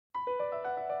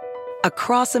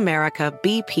Across America,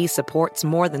 BP supports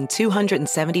more than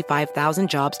 275,000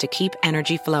 jobs to keep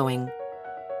energy flowing.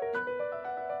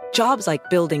 Jobs like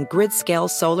building grid-scale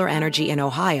solar energy in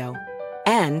Ohio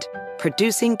and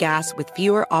producing gas with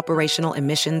fewer operational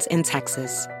emissions in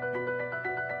Texas.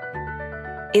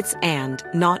 It's and,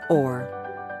 not or.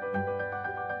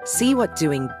 See what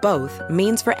doing both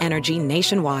means for energy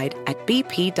nationwide at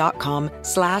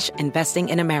bp.com/investing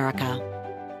in America.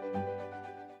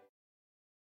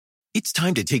 It's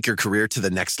time to take your career to the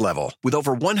next level. With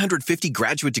over 150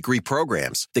 graduate degree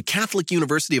programs, the Catholic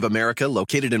University of America,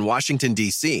 located in Washington,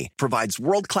 D.C., provides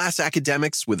world-class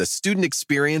academics with a student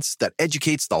experience that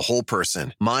educates the whole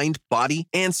person, mind, body,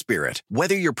 and spirit.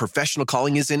 Whether your professional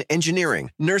calling is in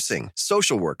engineering, nursing,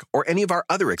 social work, or any of our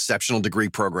other exceptional degree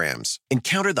programs,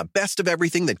 encounter the best of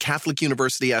everything that Catholic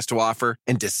University has to offer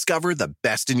and discover the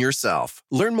best in yourself.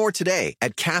 Learn more today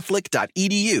at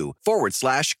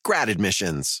catholic.edu/grad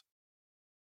admissions.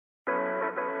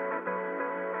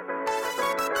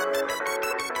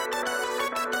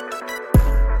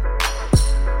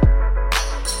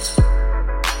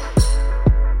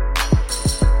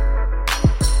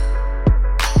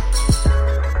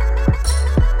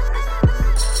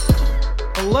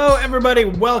 Hello, everybody.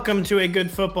 Welcome to A Good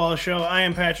Football Show. I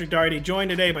am Patrick Daugherty, joined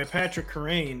today by Patrick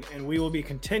Kerrane, and we will be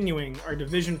continuing our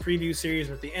division preview series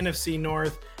with the NFC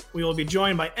North. We will be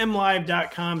joined by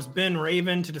MLive.com's Ben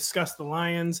Raven to discuss the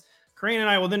Lions. Kerrane and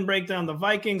I will then break down the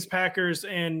Vikings, Packers,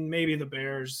 and maybe the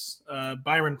Bears.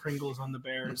 Byron Pringle's on the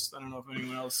Bears. I don't know if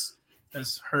anyone else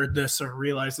has heard this or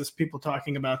realized this, people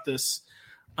talking about this.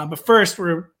 But first,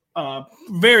 we're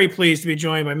very pleased to be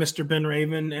joined by Mr. Ben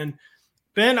Raven. And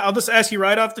Ben, I'll just ask you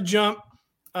right off the jump.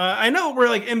 I know we're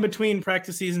like in between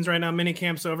practice seasons right now. Mini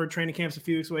camp's over, training camp's a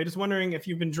few weeks away. Just wondering if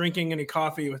you've been drinking any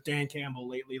coffee with Dan Campbell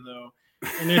lately, though.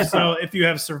 And if so, if you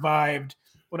have survived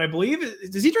what I believe,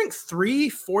 does he drink 3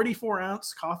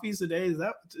 44-ounce coffees a day? Is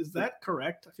that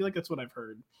correct? I feel like that's what I've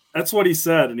heard. That's what he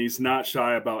said, and he's not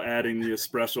shy about adding the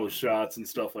espresso shots and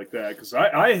stuff like that. Because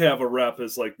I have a rep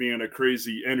as like being a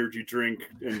crazy energy drink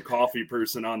and coffee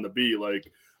person on the beat.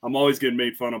 Like, I'm always getting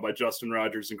made fun of by Justin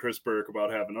Rogers and Chris Burke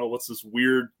about having, what's this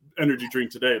weird energy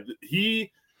drink today? He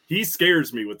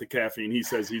scares me with the caffeine he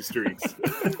says he drinks.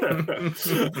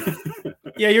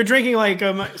 Yeah, you're drinking like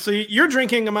so your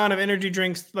drinking amount of energy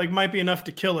drinks like might be enough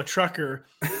to kill a trucker,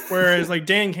 whereas like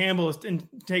Dan Campbell is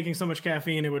taking so much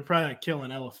caffeine it would probably like, kill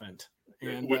an elephant.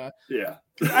 And yeah,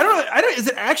 I don't. Is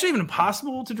it actually even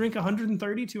possible to drink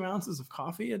 132 ounces of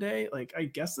coffee a day? Like, I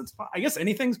guess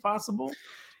anything's possible.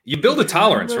 You build a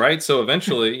tolerance, right? So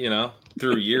eventually,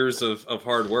 through years of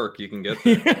hard work, you can get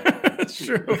there. Yeah, that's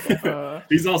true.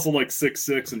 He's also like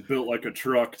 6'6" and built like a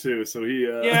truck too. So he, he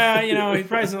probably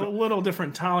has a little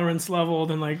different tolerance level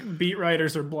than like beat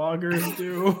writers or bloggers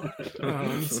do.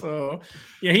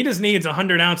 He just needs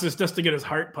 100 ounces just to get his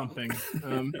heart pumping.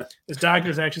 His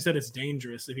doctors actually said it's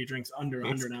dangerous if he drinks under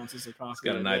 100 ounces of coffee.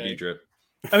 He's got an IV drip.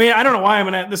 I mean, I don't know why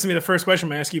this will be the first question I'm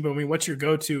going to ask you, but I mean, what's your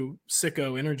go-to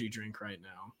sicko energy drink right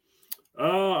now?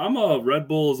 I'm a Red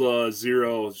Bull's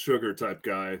zero sugar type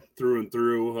guy through and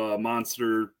through.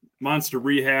 Monster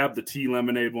Rehab, the tea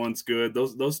lemonade one's good.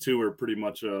 Those two are pretty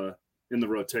much in the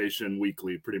rotation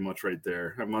weekly, pretty much right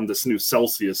there. I'm on this new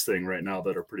Celsius thing right now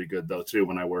that are pretty good though too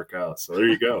when I work out. So there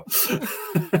you go.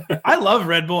 I love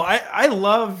Red Bull. I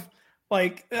love.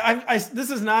 Like I'm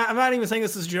not even saying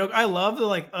this is a joke. I love the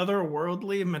like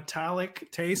otherworldly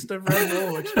metallic taste of Red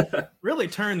Bull, which really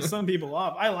turns some people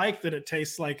off. I like that it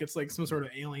tastes like it's like some sort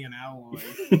of alien alloy,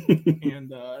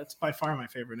 and it's by far my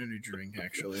favorite energy drink,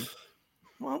 actually.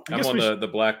 Well, I'm on the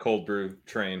black cold brew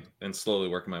train and slowly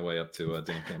working my way up to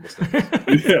Dan Campbell's.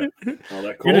 Yeah,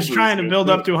 you're just trying to build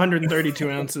up to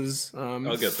 132 ounces.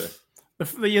 I'll get there.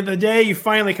 The day you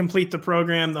finally complete the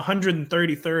program, the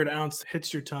 133rd ounce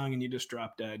hits your tongue and you just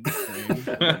drop dead.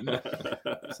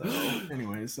 So,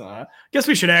 anyways, guess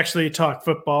we should actually talk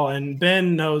football. And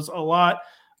Ben knows a lot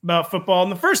about football.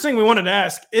 And the first thing we wanted to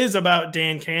ask is about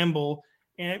Dan Campbell.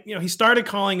 And, he started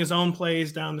calling his own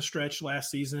plays down the stretch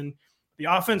last season. The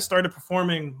offense started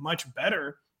performing much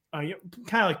better, kind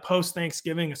of like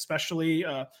post-Thanksgiving especially.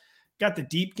 Got the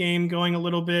deep game going a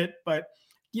little bit, but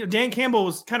Dan Campbell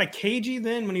was kind of cagey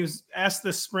then when he was asked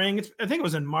this spring. I think it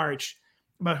was in March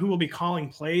about who will be calling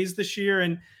plays this year.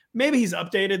 And maybe he's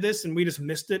updated this and we just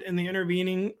missed it in the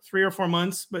intervening 3 or 4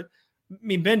 months. But I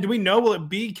mean, Ben, do we know, will it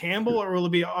be Campbell or will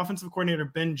it be offensive coordinator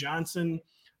Ben Johnson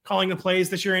calling the plays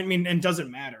this year? I mean, and does it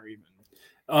matter even?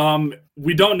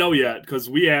 We don't know yet because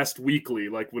we asked weekly,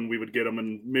 like when we would get him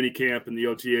in mini camp and the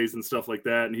OTAs and stuff like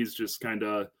that. And he's just kind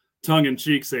of tongue in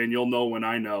cheek saying, you'll know when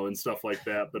I know and stuff like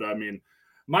that. But I mean,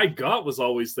 my gut was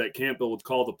always that Campbell would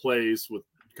call the plays with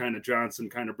kind of Johnson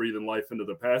kind of breathing life into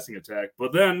the passing attack.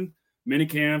 But then mini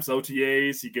camps,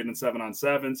 OTAs, you get in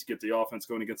 7-on-7s, you get the offense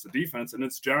going against the defense, and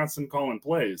it's Johnson calling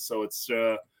plays. So it's,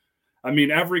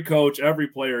 every coach, every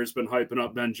player has been hyping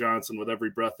up Ben Johnson with every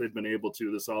breath they've been able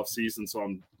to this offseason. So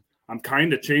I'm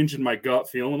kind of changing my gut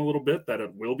feeling a little bit that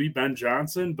it will be Ben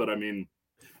Johnson. But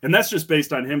and that's just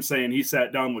based on him saying he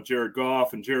sat down with Jared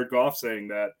Goff, and Jared Goff saying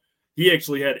that he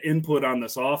actually had input on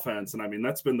this offense. And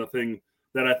that's been the thing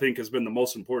that I think has been the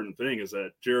most important thing, is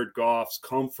that Jared Goff's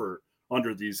comfort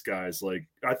under these guys. Like,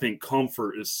 I think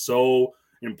comfort is so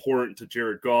important to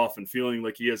Jared Goff, and feeling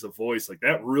like he has a voice, like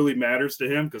that really matters to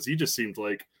him, because he just seemed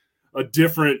like a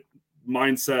different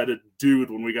mindset dude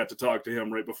when we got to talk to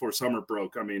him right before summer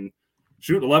broke.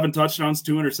 11 touchdowns,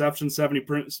 2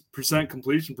 interceptions, 70%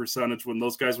 completion percentage when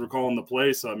those guys were calling the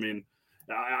play. So,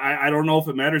 I don't know if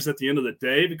it matters at the end of the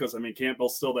day, because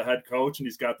Campbell's still the head coach and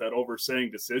he's got that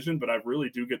oversaying decision, but I really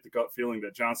do get the gut feeling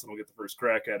that Johnson will get the first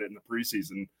crack at it in the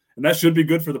preseason, and that should be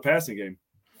good for the passing game.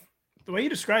 The way you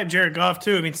describe Jared Goff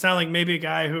too, it sound like maybe a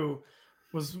guy who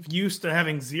was used to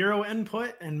having zero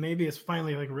input, and maybe is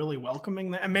finally like really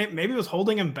welcoming that. And maybe it was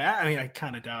holding him back. I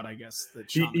kind of doubt, I guess, that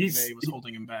Sean McVay was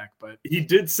holding him back. But he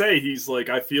did say, he's like,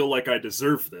 I feel like I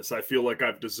deserve this. I feel like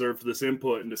I've deserved this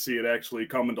input, and to see it actually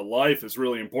come into life is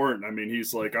really important.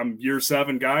 He's like, I'm year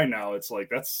 7 guy now. It's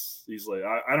like, he's like,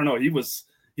 I don't know.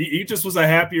 He just was a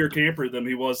happier camper than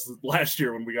he was last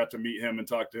year when we got to meet him and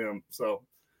talk to him. So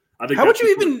I think. How would you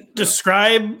even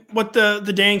describe what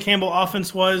the Dan Campbell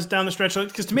offense was down the stretch?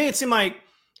 Because to me, it seemed like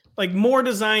more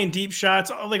design, deep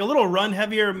shots, like a little run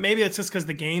heavier. Maybe it's just because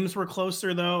the games were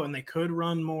closer though, and they could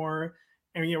run more.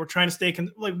 And we're trying to stay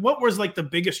what was like the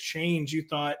biggest change you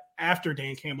thought after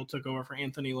Dan Campbell took over for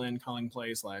Anthony Lynn calling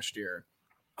plays last year?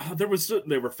 They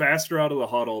were faster out of the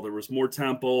huddle. There was more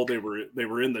tempo. They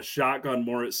were in the shotgun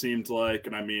more, it seemed like.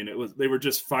 And they were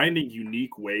just finding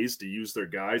unique ways to use their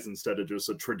guys instead of just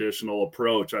a traditional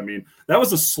approach. That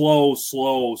was a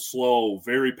slow,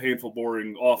 very painful,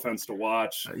 boring offense to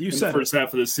watch in the first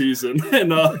half of the season.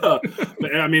 And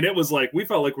it was like, we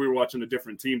felt like we were watching a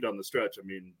different team down the stretch.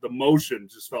 The motion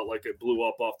just felt like it blew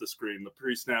up off the screen. The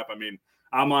pre-snap,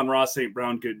 Amon-Ra St.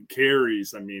 Brown getting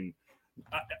carries.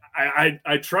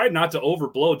 I tried not to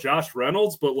overblow Josh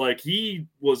Reynolds, but he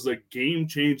was a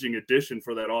game-changing addition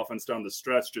for that offense down the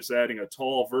stretch, just adding a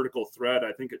tall vertical threat.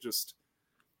 I think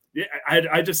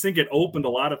I just think it opened a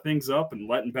lot of things up, and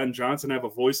letting Ben Johnson have a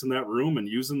voice in that room and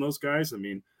using those guys.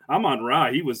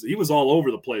 Amon-Ra, he was all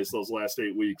over the place those last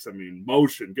 8 weeks.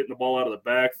 Motion, getting the ball out of the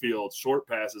backfield, short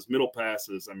passes, middle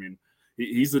passes.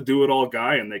 He's a do-it-all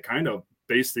guy, and they kind of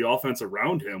based the offense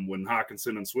around him when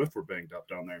Hockenson and Swift were banged up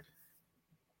down there.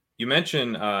 You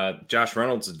mentioned Josh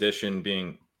Reynolds' addition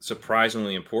being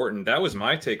surprisingly important. That was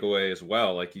my takeaway as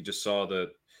well. Like, you just saw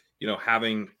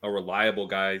having a reliable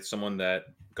guy, someone that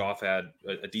Goff had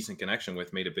a decent connection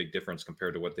with, made a big difference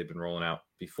compared to what they've been rolling out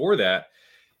before that.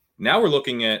 Now we're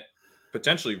looking at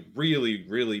potentially really,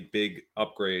 really big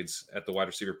upgrades at the wide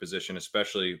receiver position,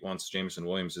 especially once Jameson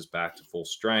Williams is back to full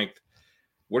strength.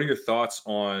 What are your thoughts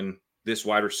on this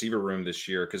wide receiver room this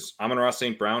year? Because Amon-Ra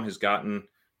St. Brown has gotten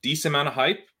decent amount of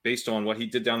hype based on what he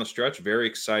did down the stretch. Very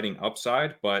exciting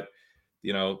upside. But,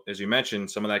 as you mentioned,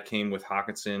 some of that came with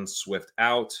Hockenson, Swift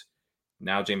out.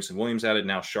 Now Jameson Williams added,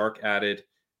 now Shark added.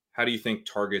 How do you think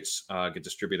targets get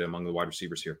distributed among the wide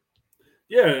receivers here?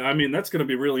 Yeah, that's going to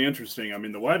be really interesting.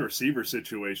 The wide receiver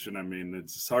situation,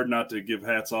 it's hard not to give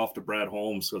hats off to Brad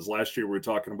Holmes, because last year we were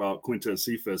talking about Quintez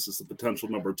Cephas as the potential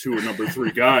number 2 or number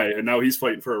 3 guy, and now he's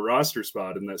fighting for a roster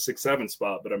spot in that 6-7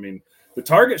 spot. But, the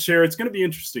target share, it's going to be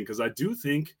interesting, because I do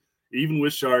think even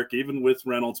with Shark, even with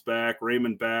Reynolds back,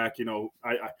 Raymond back,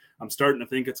 I'm starting to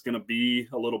think it's going to be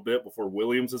a little bit before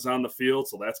Williams is on the field,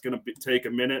 so that's going to take a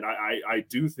minute. I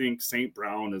do think St.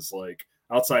 Brown is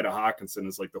outside of Hockenson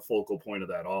is the focal point of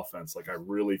that offense. I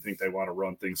really think they want to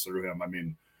run things through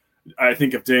him. I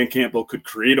think if Dan Campbell could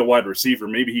create a wide receiver,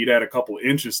 maybe he'd add a couple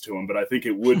inches to him, but I think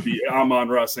it would be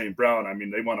Amon-Ra St. Brown.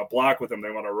 They want to block with him.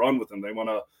 They want to run with him. They want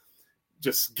to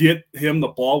just get him the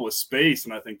ball with space.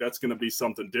 And I think that's going to be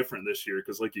something different this year.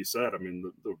 Because like you said,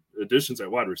 the additions at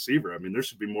wide receiver, there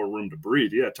should be more room to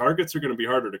breathe. Yeah, targets are going to be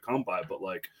harder to come by, but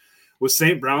with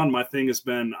St. Brown, my thing has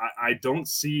been, I don't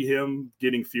see him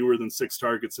getting fewer than 6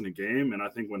 targets in a game. And I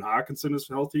think when Hockenson is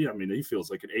healthy, he feels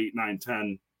like an 8, 9,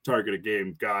 10 target a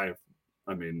game guy.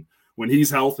 When he's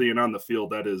healthy and on the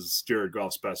field, that is Jared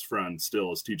Goff's best friend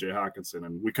still, is TJ Hockenson.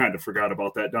 And we kind of forgot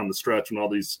about that down the stretch and all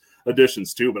these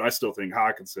additions too. But I still think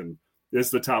Hockenson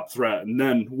is the top threat. And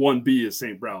then 1B is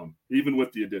St. Brown, even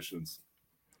with the additions.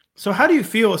 So how do you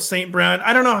feel with St. Brown?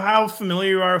 I don't know how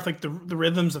familiar you are with like the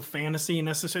rhythms of fantasy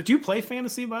necessarily. Do you play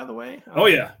fantasy, by the way? Oh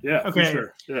yeah. Okay. For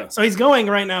sure. Yeah. So he's going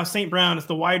right now. St. Brown is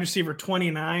the wide receiver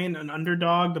 29, an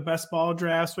underdog, the best ball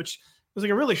drafts, which was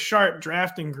like a really sharp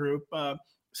drafting group.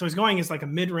 So he's going as like a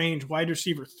mid-range wide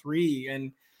receiver 3.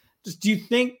 And just, do you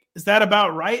think, is that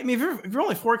about right? I mean, if you're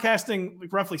only forecasting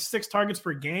like roughly 6 targets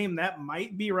per game, that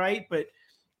might be right. But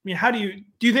I mean, how do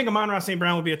you think Amon-Ra St.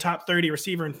 Brown will be a top 30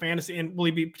 receiver in fantasy, and will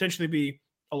he potentially be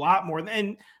a lot more?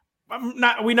 And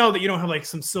we know that you don't have like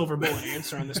some silver bullet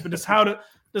answer on this, but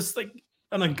just like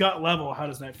on a gut level, how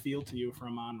does that feel to you for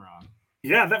Amon-Ra?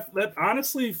 Yeah, that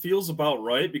honestly feels about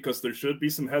right, because there should be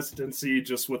some hesitancy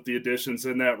just with the additions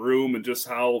in that room and just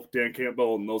how Dan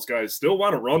Campbell and those guys still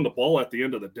want to run the ball at the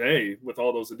end of the day with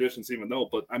all those additions, even though.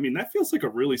 But I mean, that feels like a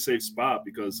really safe spot,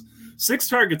 because 6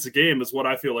 targets a game is what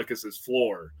I feel like is his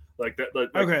floor. Like that.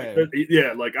 Okay.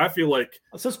 Yeah, like I feel like.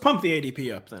 So let's pump the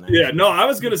ADP up then. Yeah, no, I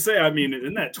was gonna say, I mean,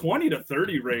 in that 20 to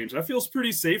 30 range, that feels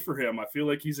pretty safe for him. I feel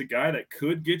like he's a guy that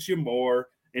could get you more.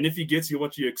 And if he gets you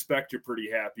what you expect, you're pretty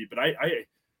happy. But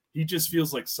he just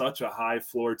feels like such a high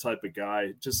floor type of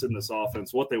guy just in this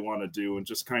offense, what they want to do, and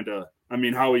just kind of, I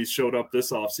mean, how he's showed up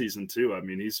this offseason too. I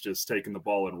mean, he's just taken the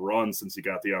ball and run since he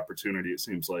got the opportunity, it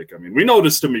seems like. I mean, we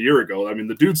noticed him a year ago. I mean,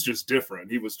 the dude's just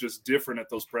different. He was just different at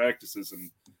those practices,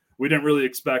 and we didn't really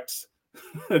expect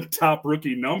top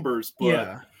rookie numbers. But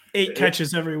yeah. 8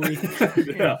 catches every week.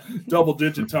 Yeah,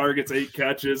 double-digit targets, 8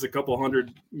 catches, a couple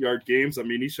 100-yard games. I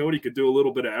mean, he showed he could do a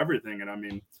little bit of everything. And, I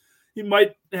mean, he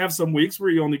might have some weeks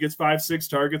where he only gets 5-6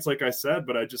 targets, like I said,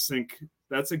 but I just think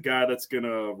that's a guy that's going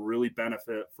to really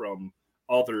benefit from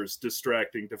others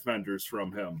distracting defenders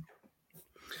from him.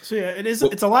 So, yeah, it's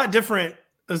a lot different,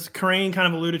 as Kerrane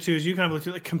kind of alluded to, as you kind of alluded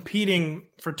to, like competing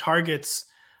for targets.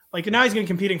 Like, now he's going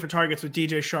to be competing for targets with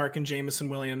DJ Shark and Jameson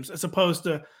Williams, as opposed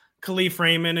to Khalif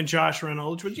Raymond and Josh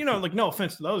Reynolds, which, like, no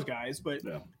offense to those guys, but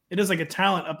It is like a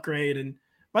talent upgrade. And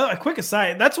by the way, a quick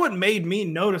aside, that's what made me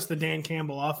notice the Dan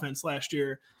Campbell offense last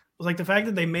year, was like the fact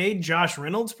that they made Josh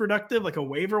Reynolds productive, like a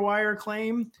waiver wire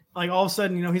claim. Like all of a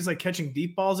sudden, he's like catching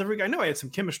deep balls every week. I know he had some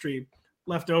chemistry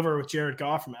left over with Jared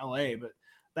Goff from LA, but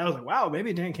that was like, wow,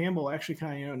 maybe Dan Campbell actually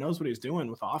kind of, knows what he's doing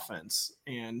with offense.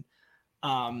 And,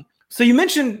 so you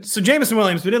mentioned, Jameson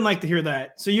Williams, we didn't like to hear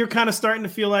that. So you're kind of starting to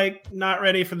feel like not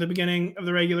ready for the beginning of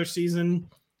the regular season.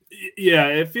 Yeah,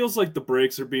 it feels like the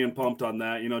brakes are being pumped on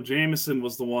that. Jameson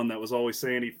was the one that was always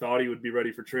saying he thought he would be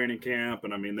ready for training camp.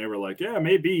 And I mean, they were like, yeah,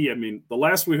 maybe. I mean, the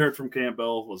last we heard from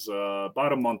Campbell was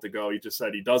about a month ago. He just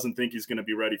said he doesn't think he's going to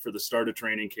be ready for the start of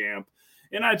training camp.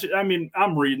 And I mean,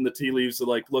 I'm reading the tea leaves,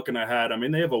 like looking ahead. I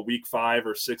mean, they have a week 5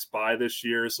 or 6 bye this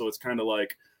year. So it's kind of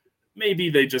like, maybe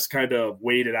they just kind of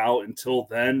wait it out until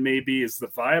then, maybe, is the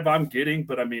vibe I'm getting.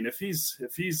 But I mean, if he's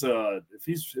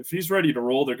ready to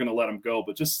roll, they're going to let him go.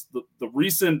 But just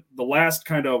the last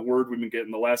kind of word we've been getting,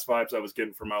 the last vibes I was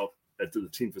getting from out at the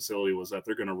team facility was that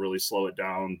they're going to really slow it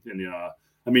down. And,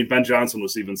 I mean, Ben Johnson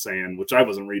was even saying, which I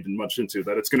wasn't reading much into,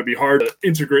 that it's going to be hard to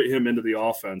integrate him into the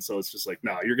offense. So it's just like,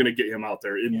 no, you're going to get him out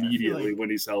there immediately when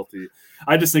he's healthy.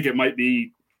 I just think it might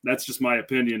be, that's just my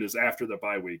opinion, is after the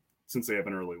bye week, since they have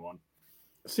an early one.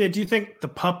 So do you think the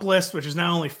PUP list, which is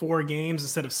now only 4 games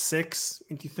instead of 6,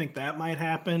 do you think that might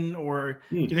happen? Or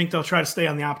do you think they'll try to stay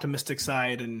on the optimistic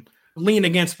side and lean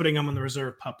against putting them on the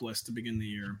reserve PUP list to begin the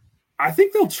year? I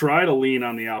think they'll try to lean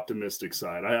on the optimistic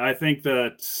side. I think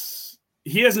that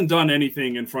he hasn't done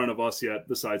anything in front of us yet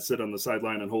besides sit on the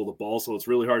sideline and hold the ball, so it's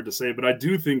really hard to say. But I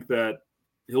do think that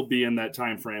he'll be in that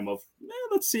time frame of,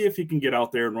 let's see if he can get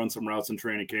out there and run some routes in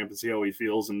training camp and see how he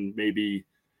feels, and maybe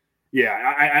 –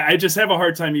 yeah, I just have a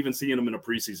hard time even seeing them in a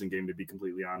preseason game, to be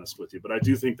completely honest with you. But I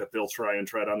do think that they'll try and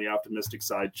tread on the optimistic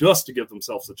side just to give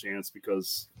themselves a chance,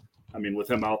 because, I mean, with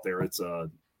him out there, it's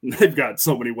they've got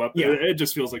so many weapons. Yeah. It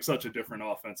just feels like such a different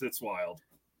offense. It's wild.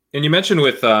 And you mentioned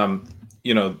with, the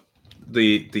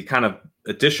kind of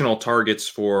additional targets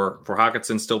for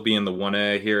Hockenson still being the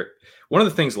 1A here. One of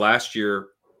the things last year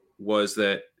was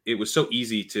that it was so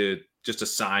easy to just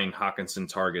assign Hockenson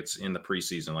targets in the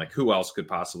preseason. Like, who else could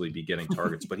possibly be getting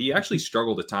targets? But he actually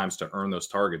struggled at times to earn those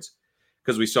targets,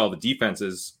 because we saw the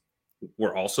defenses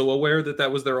were also aware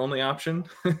that was their only option.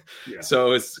 Yeah.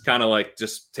 So it's kind of like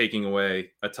just taking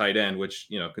away a tight end, which,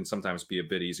 can sometimes be a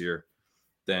bit easier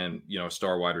than, a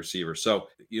star wide receiver. So,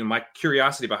 my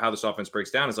curiosity about how this offense breaks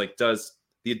down is like, does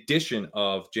the addition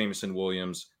of Jameson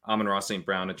Williams, Amon-Ra St.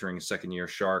 Brown entering his second year,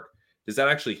 Shark, does that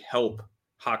actually help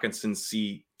Hockenson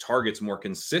see targets more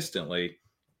consistently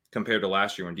compared to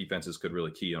last year when defenses could really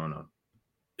key on him?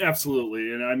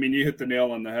 Absolutely. And I mean, you hit the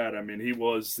nail on the head. I mean, he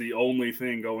was the only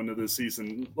thing going to this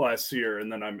season last year.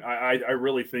 And then I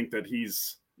really think that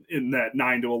he's in that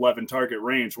 9 to 11 target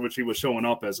range, which he was showing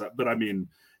up as. But I mean,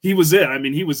 he was it. I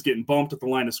mean, he was getting bumped at the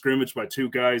line of scrimmage by 2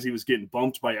 guys. He was getting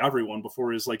bumped by everyone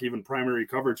before his like even primary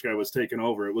coverage guy was taking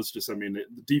over. It was just, I mean, the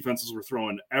defenses were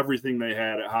throwing everything they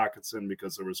had at Hockenson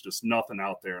because there was just nothing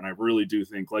out there. And I really do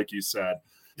think, like you said,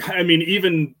 I mean,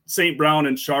 even St. Brown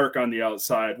and Shark on the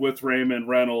outside with Raymond,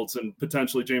 Reynolds, and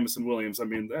potentially Jameson Williams. I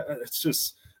mean, it's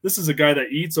just, this is a guy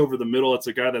that eats over the middle. It's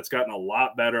a guy that's gotten a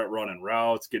lot better at running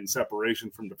routes, getting separation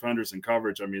from defenders and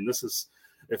coverage. I mean, this is,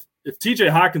 if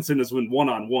TJ Hockenson is in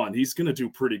one-on-one, he's going to do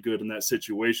pretty good in that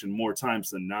situation more times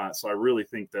than not. So I really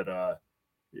think that,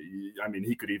 I mean,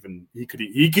 he could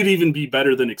even be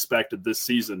better than expected this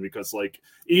season because, like,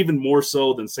 even more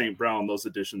so than St. Brown, those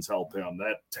additions help him.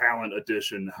 That talent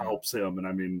addition helps him. And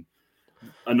I mean,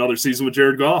 another season with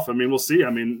Jared Goff. I mean, we'll see. I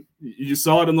mean, you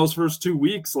saw it in those first 2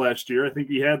 weeks last year. I think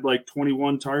he had like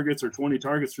 21 targets or 20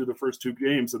 targets through the first 2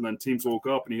 games, and then teams woke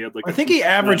up and he had like. I think he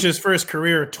averaged his first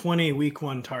career 20 week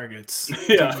 1 targets.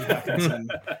 Yeah.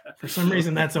 For some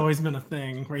reason, that's always been a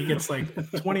thing where he gets like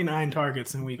 29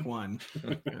 targets in week 1.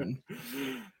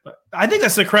 But I think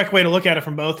that's the correct way to look at it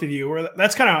from both of you. Where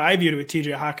that's kind of how I viewed it with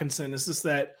TJ Hockenson. Is just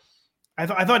that.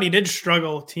 I thought he did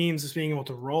struggle teams just being able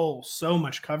to roll so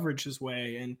much coverage his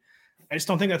way. And I just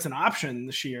don't think that's an option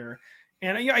this year.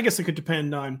 And I guess it could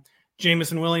depend on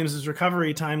Jameson Williams'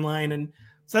 recovery timeline. And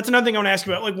so that's another thing I want to ask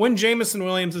you about. Like when Jameson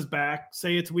Williams is back,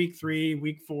 say it's week 3,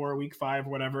 week 4, week 5,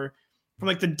 whatever, from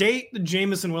like the date that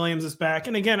Jameson Williams is back.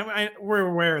 And again, we're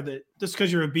aware that just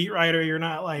because you're a beat writer, you're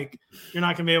not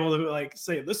going to be able to like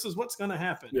say, this is what's going to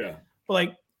happen. Yeah. But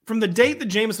like from the date that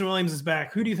Jameson Williams is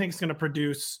back, who do you think is going to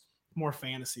produce more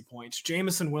fantasy points,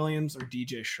 Jameson Williams or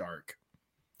DJ Shark?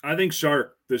 I think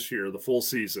Shark this year, the full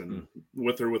season,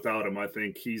 with or without him. I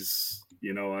think he's,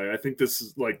 I think this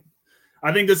is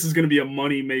going to be a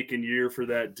money-making year for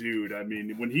that dude. I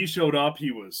mean, when he showed up,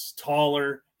 he was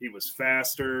taller, he was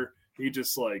faster. He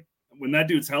just like, when that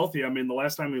dude's healthy, I mean, the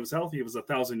last time he was healthy, he was a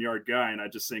 1,000-yard guy. And I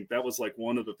just think that was like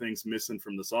one of the things missing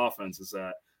from this offense is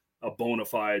that a bona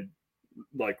fide,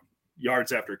 like,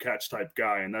 yards after catch type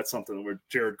guy. And that's something where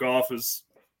Jared Goff is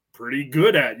pretty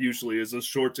good at usually is a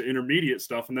short to intermediate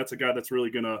stuff. And that's a guy that's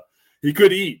really he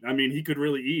could eat. I mean, he could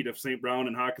really eat if St. Brown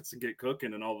and Hockenson get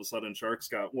cooking and all of a sudden Shark's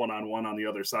got one-on-one on the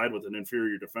other side with an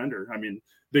inferior defender. I mean,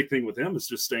 big thing with him is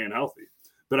just staying healthy.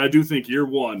 But I do think year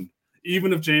 1,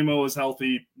 even if JMO is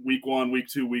healthy week 1, week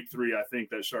 2, week 3, I think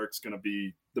that Shark's going to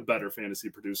be the better fantasy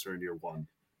producer in year 1.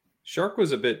 Shark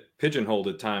was a bit pigeonholed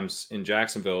at times in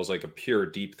Jacksonville as like a pure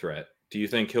deep threat. Do you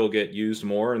think he'll get used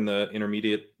more in the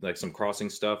intermediate, like some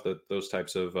crossing stuff, those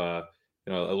types of, a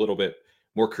little bit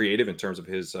more creative in terms of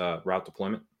his route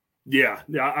deployment? Yeah,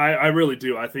 I really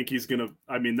do. I think he's going to,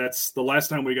 I mean, that's the last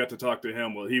time we got to talk to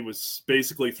him. Well, he was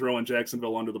basically throwing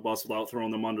Jacksonville under the bus without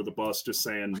throwing them under the bus, just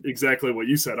saying exactly what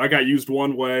you said. I got used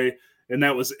one way and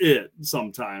that was it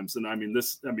sometimes. And I mean,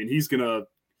 he's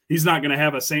not going to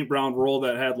have a St. Brown role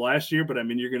that had last year, but I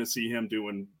mean, you're going to see him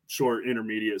doing short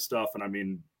intermediate stuff. And I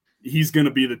mean, he's going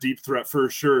to be the deep threat for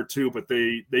sure too, but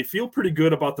they feel pretty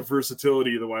good about the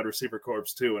versatility of the wide receiver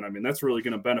corps too. And I mean, that's really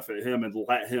going to benefit him and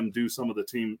let him do some of the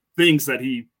team things that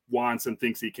he wants and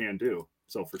thinks he can do.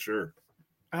 So for sure.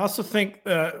 I also think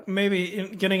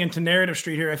maybe getting into narrative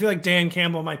street here, I feel like Dan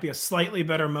Campbell might be a slightly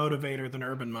better motivator than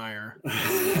Urban Meyer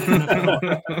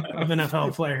of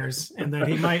NFL players, and that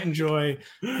he might enjoy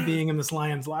being in this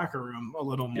Lions locker room a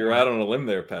little more. You're out on a limb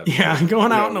there, Pat. Yeah,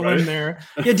 going out on a limb there.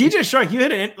 Yeah, DJ Shark, you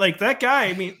hit it. Like that guy,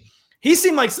 I mean, he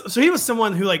seemed like, so he was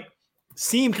someone who like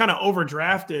seemed kind of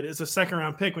overdrafted as a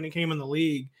 2nd-round pick when he came in the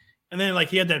league. And then like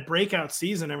he had that breakout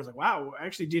season. I was like, wow,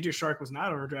 actually DJ Shark was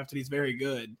not overdrafted. He's very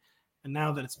good. And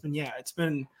now that it's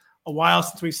been a while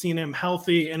since we've seen him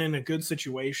healthy and in a good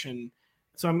situation.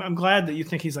 So I'm glad that you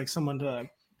think he's like someone to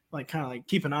like kind of like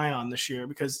keep an eye on this year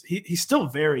because he's still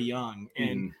very young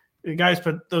and the guys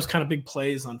put those kind of big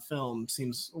plays on film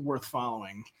seems worth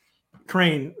following.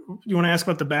 Kerrane, you want to ask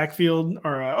about the backfield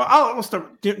or I'll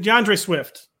start. DeAndre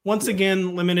Swift once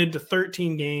again limited to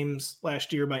 13 games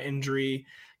last year by injury,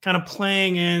 kind of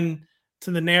playing in to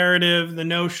the narrative, the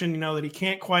notion, that he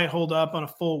can't quite hold up on a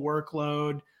full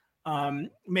workload.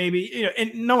 Maybe,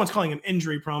 and no one's calling him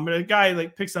injury prone, but a guy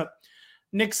like picks up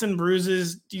nicks and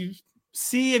bruises.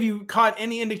 Have you caught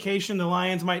any indication the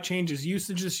Lions might change his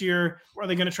usage this year? Or are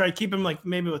they going to try to keep him like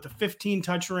maybe with a 15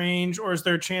 touch range? Or is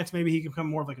there a chance maybe he can become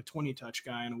more of like a 20 touch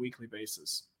guy on a weekly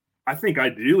basis? I think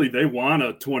ideally they want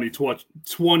a 20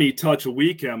 touch a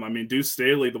week him. I mean, Deuce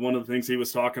Staley, one of the things he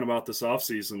was talking about this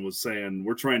offseason was saying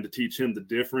we're trying to teach him the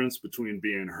difference between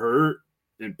being hurt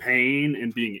and pain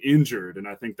and being injured. And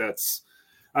I think that's,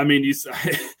 I mean,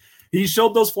 he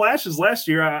showed those flashes last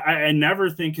year. I never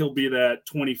think he'll be that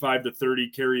 25 to 30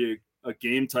 carry a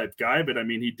game type guy, but I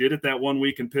mean, he did it that 1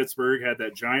 week in Pittsburgh, had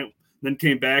that giant, then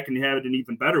came back and he had an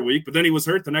even better week, but then he was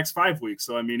hurt the next 5 weeks.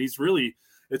 So, I mean, it's really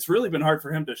been hard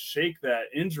for him to shake that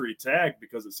injury tag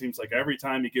because it seems like every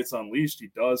time he gets unleashed, he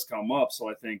does come up.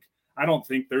 So I don't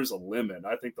think there's a limit.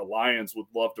 I think the Lions would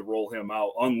love to roll him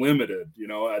out unlimited. You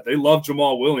know, they love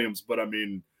Jamal Williams, but I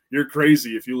mean, you're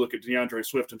crazy if you look at DeAndre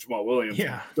Swift and Jamal Williams.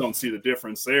 Yeah. Don't see the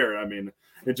difference there. I mean,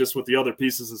 it just with the other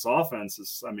pieces of his offense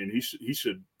is, I mean, he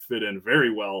should fit in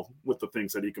very well with the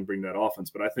things that he can bring that offense.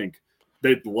 But I think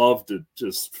they'd love to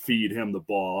just feed him the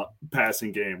ball,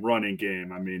 passing game, running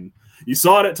game. I mean, you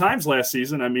saw it at times last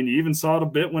season. I mean, you even saw it a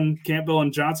bit when Campbell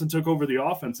and Johnson took over the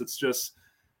offense. It's just,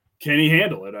 can he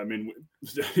handle it? I mean,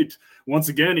 once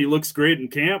again, he looks great in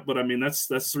camp, but I mean, that's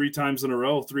 3 times in a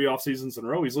row, 3 off seasons in a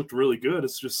row. He's looked really good.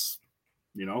 It's just,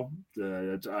 you know,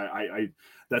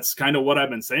 that's kind of what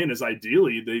I've been saying is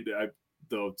ideally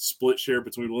the split share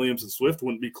between Williams and Swift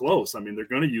wouldn't be close. I mean, they're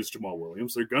going to use Jamal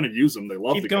Williams. They're going to use him. They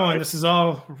love Keep the going. guy. This is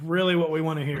all really what we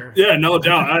want to hear. Yeah, no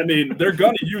doubt. I mean, they're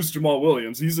going to use Jamal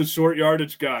Williams. He's a short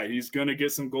yardage guy. He's going to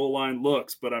get some goal line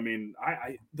looks. But I mean,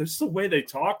 there's the way they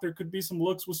talk. There could be some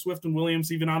looks with Swift and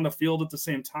Williams even on the field at the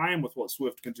same time with what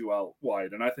Swift can do out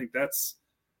wide. And I think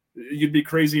you'd be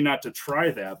crazy not to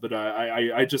try that. But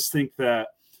I just think that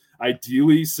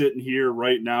ideally sitting here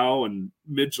right now in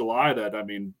mid-July that, I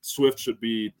mean, Swift should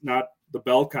be not the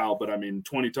bell cow, but I mean,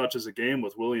 20 touches a game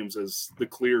with Williams as the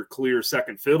clear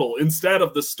second fiddle instead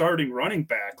of the starting running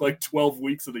back, like 12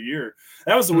 weeks of the year.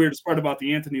 That was the weirdest part about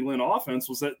the Anthony Lynn offense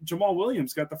was that Jamal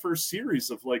Williams got the first series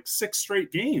of like 6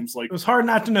 straight games. Like, it was hard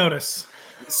not to notice.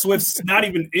 Swift's not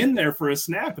even in there for a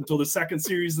snap until the second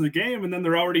series of the game. And then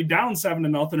they're already down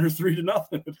 7-0 or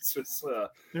 3-0. It's just,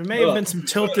 there may have been some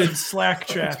tilted Slack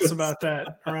chats about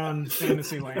that around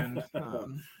fantasy land.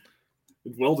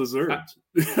 Well deserved.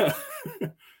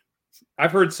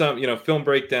 I've heard some, film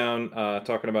breakdown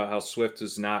talking about how Swift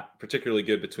is not particularly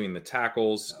good between the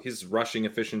tackles. His rushing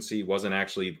efficiency wasn't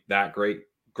actually that great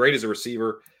as a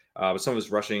receiver, but some of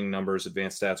his rushing numbers,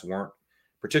 advanced stats weren't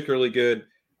particularly good.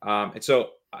 And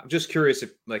so I'm just curious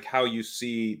if how you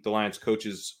see the Lions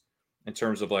coaches in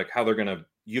terms of how they're going to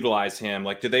utilize him.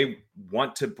 Do they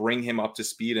want to bring him up to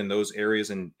speed in those areas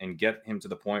and get him to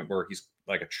the point where he's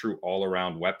a true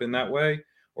all-around weapon that way?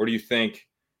 Or do you think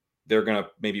they're going to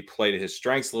maybe play to his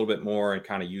strengths a little bit more and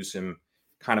kind of use him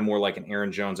kind of more like an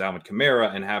Aaron Jones, Alvin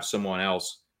Kamara, and have someone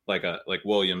else like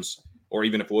Williams, or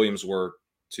even if Williams were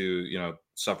to,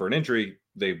 suffer an injury,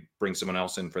 they bring someone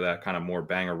else in for that kind of more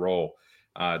banger role.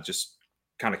 Just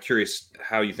kind of curious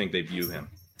how you think they view him.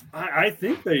 I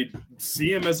think they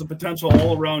see him as a potential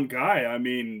all-around guy. I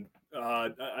mean,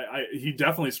 he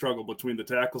definitely struggled between the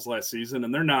tackles last season,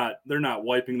 and they're not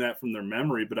wiping that from their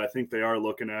memory, but I think they are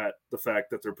looking at the fact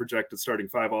that their projected starting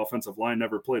 5 offensive line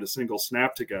never played a single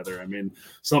snap together. I mean,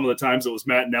 some of the times it was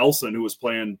Matt Nelson who was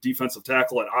playing defensive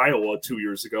tackle at Iowa 2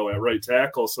 years ago at right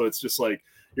tackle. So it's just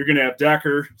you're going to have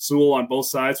Decker, Sewell on both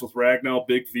sides with Ragnow,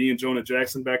 Big V, and Jonah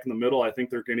Jackson back in the middle. I think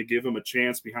they're going to give him a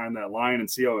chance behind that line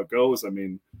and see how it goes. I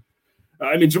mean,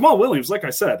 Jamal Williams, like I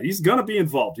said, he's going to be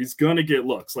involved. He's going to get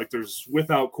looks. There's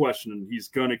without question, he's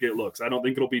going to get looks. I don't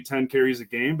think it'll be 10 carries a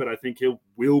game, but I think he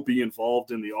will be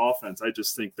involved in the offense. I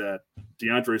just think that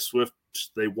DeAndre Swift,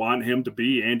 they want him to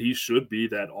be, and he should be,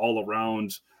 that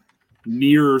all-around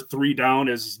near 3 down,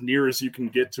 as near as you can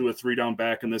get to a 3 down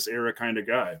back in this era kind of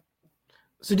guy.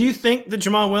 So do you think that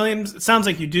Jamal Williams, it sounds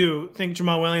like you do think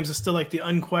Jamal Williams is still the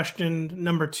unquestioned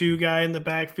number 2 guy in the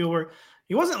backfield, where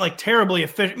he wasn't terribly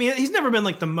efficient. I mean, he's never been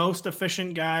the most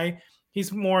efficient guy.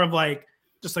 He's more of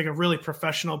just a really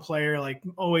professional player,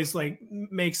 always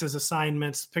makes his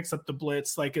assignments, picks up the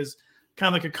blitz, is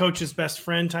kind of a coach's best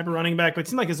friend type of running back. But it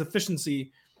seemed like his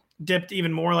efficiency dipped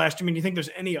even more last year. I mean, do you think there's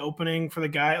any opening for the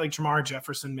guy like Jamar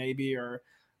Jefferson maybe, or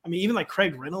even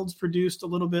Craig Reynolds produced a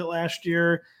little bit last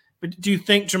year? But do you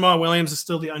think Jamal Williams is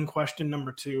still the unquestioned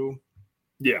number 2?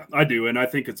 Yeah, I do. And I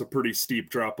think it's a pretty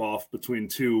steep drop off between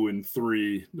 2 and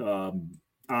 3.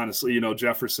 Honestly,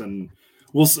 Jefferson,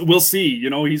 we'll see.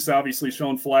 He's obviously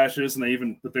shown flashes,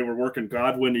 and they were working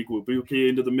Godwin, Igwebuike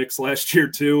into the mix last year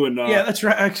too. And yeah, that's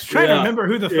right. I was trying to remember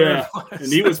who the third was.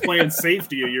 And he was playing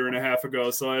safety a year and a half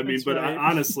ago. So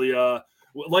honestly,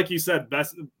 like you said,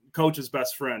 coach's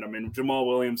best friend. Jamal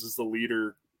Williams is the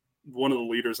leader, one of the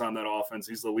leaders on that offense.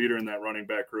 He's the leader in that running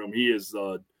back room. He is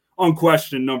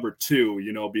unquestioned number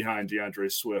 2, behind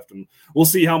DeAndre Swift. And we'll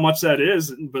see how much that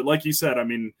is. But like you said,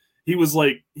 he was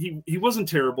he wasn't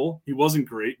terrible. He wasn't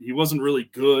great. He wasn't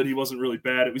really good. He wasn't really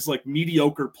bad. It was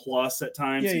mediocre plus at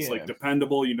times. He's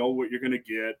dependable. You know what you're going to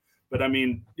get. But I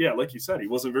mean, yeah, like you said, he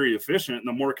wasn't very efficient. And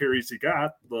the more carries he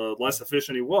got, the less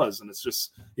efficient he was. And it's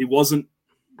just, he wasn't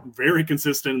very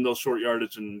consistent in those short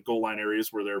yardage and goal line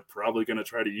areas where they're probably going to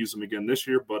try to use him again this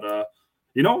year. But,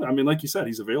 you know, I mean, like you said,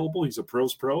 he's available. He's a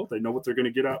pro's pro. They know what they're going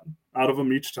to get out of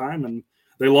him each time. And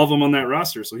they love him on that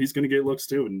roster. So he's going to get looks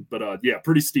too. But yeah,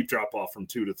 pretty steep drop off from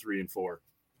 2 to 3 and 4.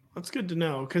 That's good to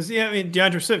know. Because, yeah, I mean,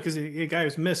 DeAndre Swift, because a guy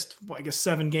who's missed, I guess,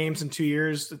 7 games in 2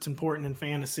 years, it's important in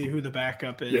fantasy who the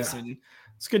backup is. Yeah. And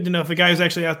it's good to know if a guy who's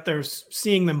actually out there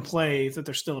seeing them play, that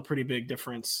there's still a pretty big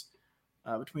difference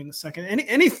between the second.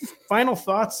 Any final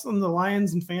thoughts on the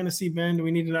Lions and fantasy, Ben? Do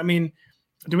we need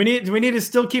to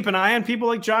still keep an eye on people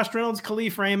like Josh Reynolds,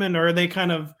 Khalif Raymond, or are they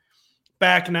kind of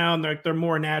back now and they're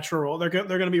more natural? They're going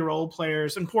to be role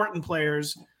players, important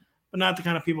players, but not the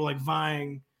kind of people like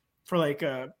vying for like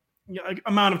a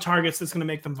amount of targets that's going to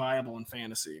make them viable in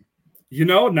fantasy. You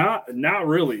know, not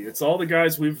really. It's all the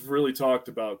guys we've really talked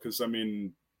about. Because I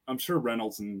mean, I'm sure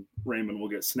Reynolds and Raymond will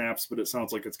get snaps, but it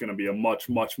sounds like it's going to be a much,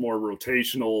 much more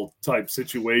rotational type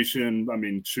situation. I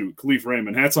mean, shoot, Khalif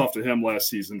Raymond, hats off to him last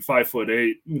season,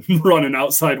 5'8", running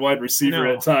outside wide receiver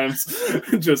at times.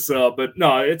 But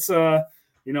no, it's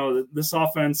you know, this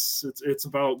offense, it's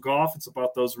about Goff. It's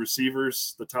about those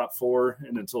receivers, the top 4,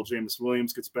 and until Jameson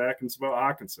Williams gets back, and it's about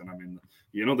Hockenson. I mean,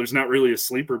 you know, there's not really a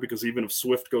sleeper because even if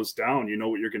Swift goes down, you know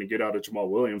what you're going to get out of Jamal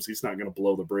Williams. He's not going to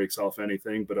blow the brakes off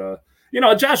anything. But, you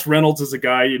know, Josh Reynolds is a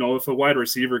guy, you know, if a wide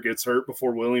receiver gets hurt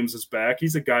before Williams is back,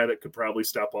 he's a guy that could probably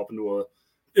step up into a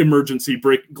emergency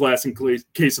break glass in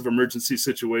case of emergency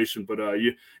situation. But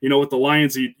you know, with the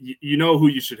Lions, you know who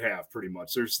you should have pretty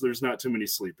much. There's not too many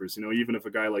sleepers. You know, even if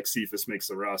a guy like Cephas makes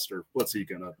the roster, what's he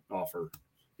gonna offer?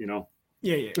 You know.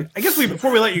 Yeah. I guess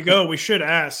before we let you go, we should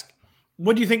ask,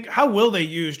 what do you think? How will they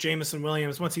use Jameson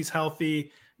Williams once he's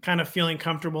healthy, kind of feeling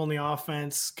comfortable in the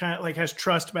offense, kind of like has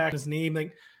trust back in his knee?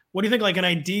 Like, what do you think like an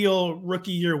ideal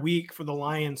rookie year week for the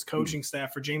Lions coaching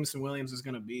staff for Jameson Williams is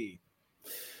going to be?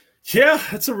 Yeah,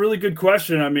 that's a really good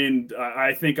question. I mean,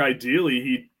 I think ideally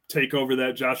he'd take over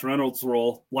that Josh Reynolds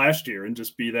role last year and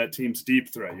just be that team's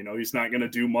deep threat. You know, he's not going to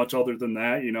do much other than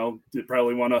that. You know, they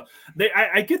probably want to –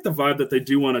 I get the vibe that they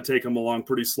do want to take him along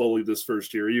pretty slowly this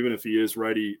first year, even if he is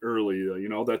ready early. You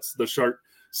know, that's the Shark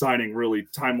signing really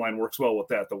 – timeline works well with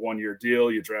that. The 1-year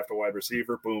deal, you draft a wide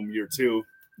receiver, boom, year 2,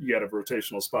 you got a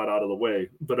rotational spot out of the way.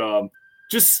 But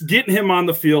just getting him on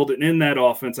the field and in that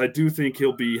offense, I do think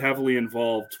he'll be heavily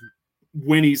involved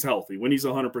when he's healthy, when he's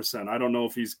 100%. I don't know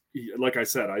if like I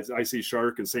said, I see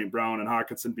Shark and St. Brown and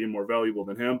Hockenson being more valuable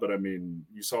than him. But I mean,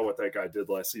 you saw what that guy did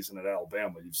last season at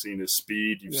Alabama. You've seen his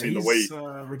speed. You've seen the way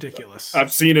ridiculous.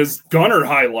 I've seen his gunner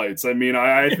highlights. I mean,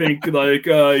 I think like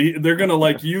they're going to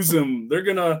like use him. They're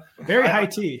going to very high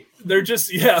T. They're just,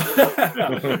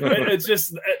 it's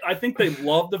just, I think they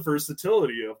love the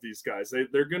versatility of these guys.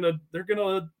 They're gonna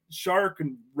Shark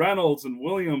and Reynolds and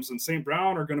Williams and St.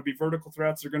 Brown are going to be vertical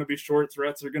threats. They're going to be short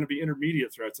threats. They're going to be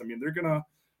intermediate threats. I mean,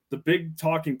 the big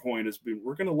talking point has been,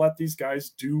 we're going to let these guys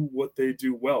do what they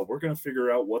do well. We're going to figure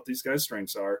out what these guys'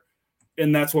 strengths are.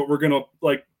 And that's what we're going to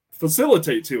like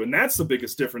facilitate to. And that's the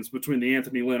biggest difference between the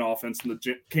Anthony Lynn offense and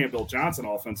the Campbell Johnson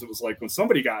offense. It was like when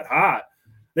somebody got hot,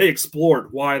 they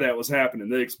explored why that was happening.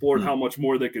 They explored how much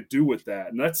more they could do with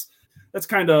that. And that's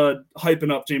kind of hyping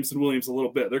up Jameson Williams a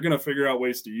little bit. They're going to figure out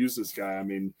ways to use this guy. I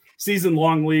mean,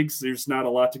 season-long leagues, there's not a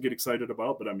lot to get excited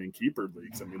about. But, I mean, keeper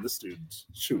leagues, I mean, this dude,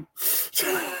 shoot.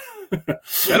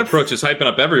 That approach is hyping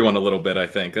up everyone a little bit, I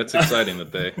think. That's exciting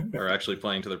that they are actually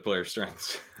playing to their players'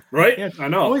 strengths. Right? Yeah, I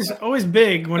know. Always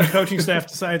big when a coaching staff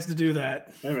decides to do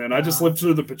that. Hey, man, I just lived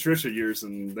through the Patricia years,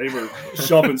 and they were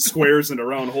shoving squares into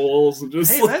round holes. And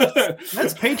just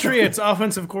that's Patriots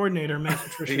offensive coordinator, Matt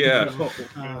Patricia. Yeah.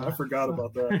 I forgot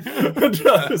about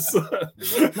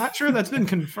that. Not sure that's been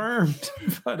confirmed,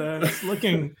 but it's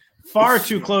looking far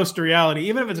too close to reality.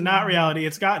 Even if it's not reality,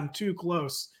 it's gotten too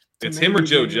close. It's him or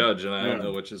Joe Judge, and I don't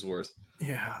know which is worse.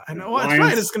 Yeah, I know. Well, it's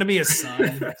probably just going to be his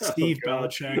son, Steve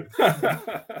Belichick,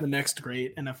 the next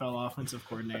great NFL offensive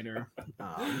coordinator.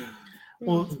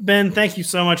 Well, Ben, thank you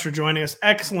so much for joining us.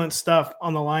 Excellent stuff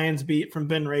on the Lions beat from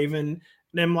Ben Raven,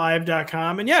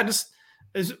 NIMLive.com. And yeah, just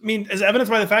as evidenced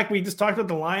by the fact we just talked about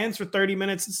the Lions for 30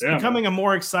 minutes, it's becoming a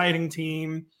more exciting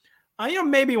team.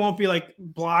 Maybe it won't be like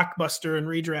blockbuster and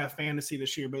redraft fantasy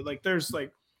this year, but like there's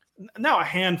like now a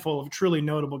handful of truly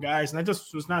notable guys, and that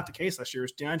just was not the case last year.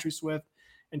 It was DeAndre Swift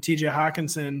and TJ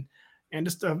Hockenson, and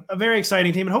just a very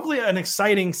exciting team, and hopefully an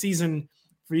exciting season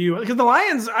for you. Because the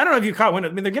Lions, I don't know if you caught wind. I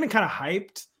mean, they're getting kind of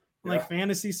hyped in like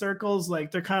fantasy circles. Like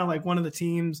they're kind of like one of the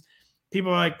teams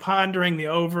people are like pondering the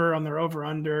over on their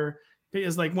over-under.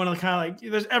 is like one of the kind of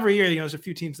like there's every year, there's a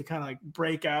few teams that kind of like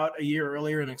break out a year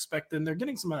earlier than expected. And they're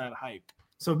getting some of that hype.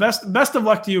 So best of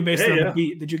luck to you based on the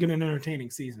beat. Did you get an entertaining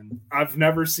season? I've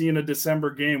never seen a December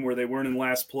game where they weren't in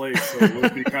last place, so it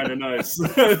would be kind of nice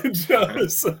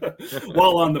just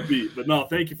while on the beat. But no,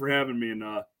 thank you for having me, and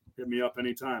hit me up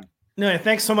anytime. No,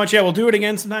 thanks so much. Yeah, we'll do it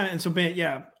again sometime. And so,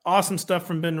 awesome stuff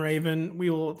from Ben Raven. We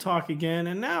will talk again.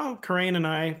 And now Kerrane and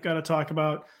I got to talk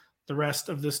about the rest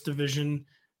of this division.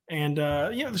 And,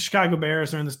 the Chicago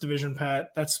Bears are in this division, Pat.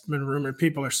 That's been rumored.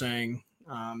 People are saying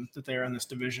that they're in this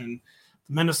division.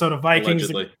 The Minnesota Vikings,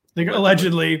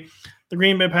 allegedly, the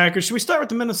Green Bay Packers. Should we start with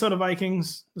the Minnesota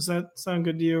Vikings? Does that sound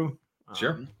good to you?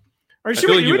 Sure. Or I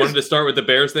feel like you wanted to start with the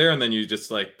Bears there, and then you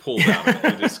just like pulled out.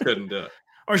 You just couldn't do it.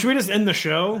 Or should we just end the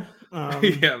show?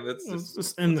 Let's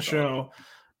just end the show.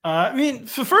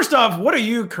 So first off, what are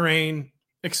you, Kerrane,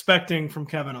 expecting from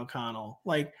Kevin O'Connell?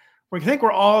 Like, I think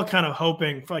we're all kind of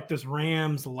hoping for like this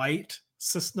Rams light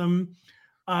system,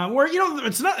 where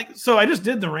it's not like. So I just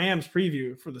did the Rams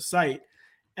preview for the site,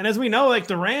 and as we know, like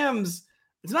the Rams,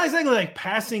 it's not exactly like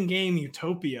passing game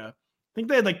utopia. I think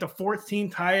they had like the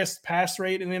 14th highest pass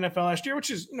rate in the NFL last year, which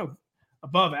is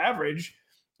above average,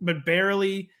 but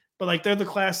barely. But like they're the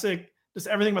classic. Just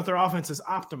everything about their offense is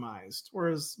optimized,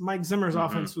 whereas Mike Zimmer's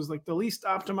offense was like the least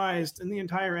optimized in the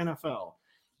entire NFL.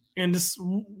 And just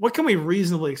what can we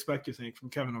reasonably expect, you think, from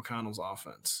Kevin O'Connell's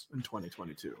offense in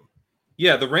 2022?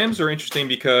 Yeah, the Rams are interesting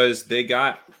because they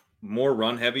got more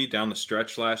run heavy down the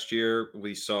stretch last year.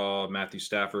 We saw Matthew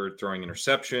Stafford throwing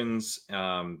interceptions,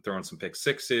 throwing some pick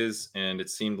sixes, and it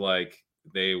seemed like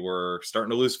they were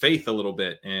starting to lose faith a little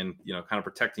bit and, kind of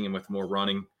protecting him with more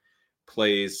running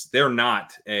plays. They're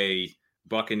not a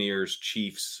Buccaneers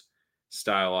Chiefs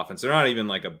style offense. They're not even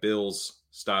like a Bills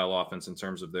style offense in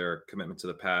terms of their commitment to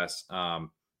the pass.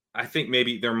 I think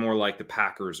maybe they're more like the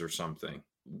Packers or something.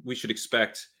 We should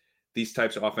expect these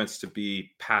types of offense to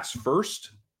be pass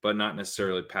first, but not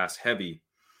necessarily pass heavy.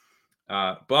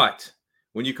 But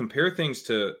when you compare things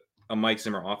to a Mike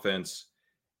Zimmer offense,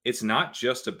 it's not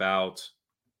just about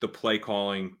the play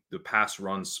calling, the pass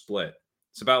run split.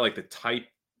 It's about like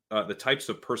the types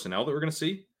of personnel that we're going to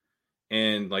see,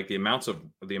 and like the amount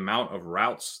of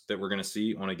routes that we're going to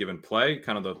see on a given play,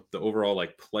 kind of the overall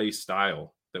like play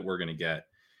style that we're going to get.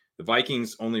 The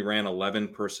Vikings only ran 11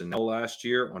 personnel last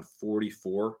year on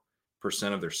 44%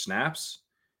 of their snaps.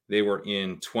 They were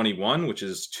in 21, which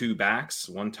is 2 backs,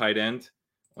 1 tight end.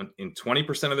 In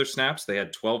 20% of their snaps, they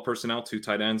had 12 personnel, 2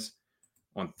 tight ends.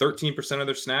 On 13% of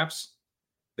their snaps,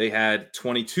 they had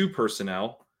 22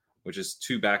 personnel, which is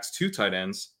 2 backs, 2 tight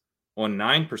ends, on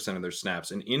 9% of their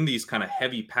snaps. And in these kind of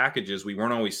heavy packages, we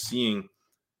weren't always seeing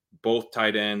both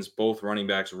tight ends, both running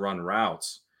backs run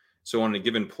routes. So on a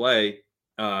given play,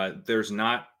 there's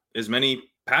not as many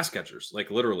pass catchers.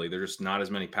 Like literally, there's just not as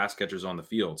many pass catchers on the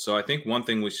field. So I think one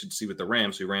thing we should see with the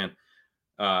Rams, who ran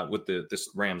with this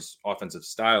Rams offensive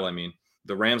style,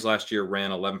 the Rams last year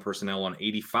ran 11 personnel on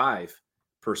 85%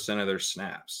 of their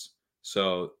snaps.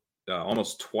 So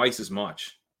almost twice as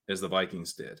much as the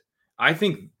Vikings did. I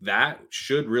think that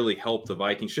should really help the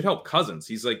Vikings, should help Cousins.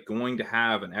 He's like going to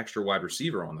have an extra wide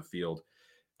receiver on the field,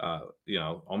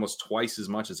 almost twice as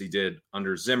much as he did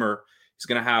under Zimmer. He's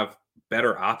going to have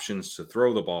better options to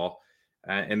throw the ball,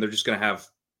 and they're just going to have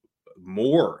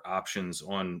more options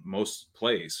on most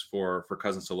plays for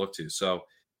Cousins to look to. So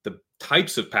the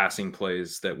types of passing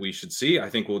plays that we should see, I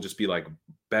think, will just be like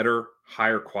better,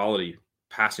 higher quality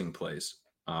passing plays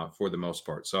for the most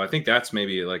part. So I think that's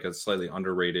maybe like a slightly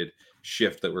underrated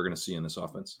shift that we're going to see in this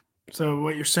offense. So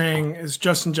what you're saying is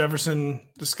Justin Jefferson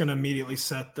just going to immediately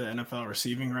set the NFL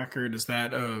receiving record. Is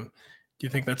that do you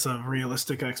think that's a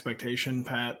realistic expectation,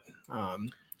 Pat?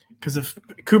 Because if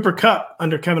Cooper Kupp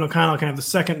under Kevin O'Connell can have the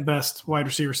second best wide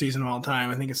receiver season of all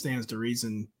time, I think it stands to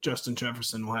reason Justin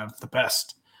Jefferson will have the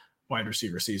best wide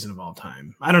receiver season of all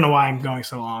time. I don't know why I'm going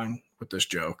so long with this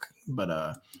joke,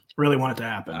 but really want it to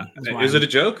happen. Is it a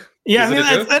joke? Yeah,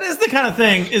 that is the kind of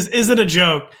thing. Is it a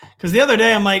joke? Because the other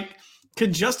day I'm like,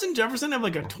 could Justin Jefferson have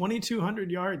like a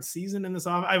 2,200-yard season in this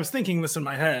offense? I was thinking this in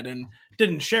my head and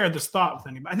didn't share this thought with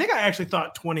anybody. I think I actually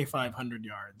thought 2,500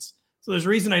 yards. So there's a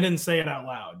reason I didn't say it out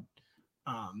loud.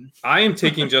 I am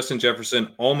taking Justin Jefferson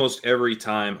almost every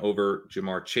time over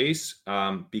Jamar Chase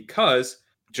because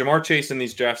Jamar Chase in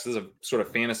these drafts is a sort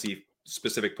of fantasy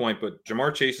specific point, but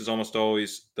Jamar Chase is almost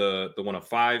always the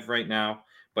 105 right now,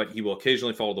 but he will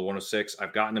occasionally fall to 106.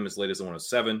 I've gotten him as late as the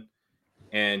 107,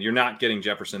 and you're not getting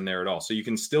Jefferson there at all. So you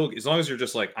can still, as long as you're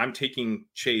just like, I'm taking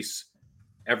Chase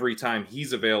every time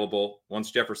he's available,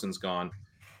 once Jefferson's gone,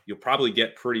 you'll probably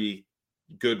get pretty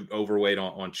good overweight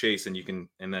on Chase, and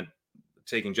then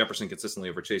taking Jefferson consistently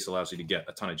over Chase allows you to get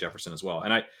a ton of Jefferson as well.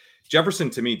 And Jefferson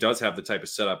to me does have the type of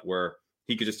setup where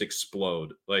he could just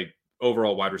explode, like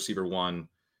overall wide receiver 1,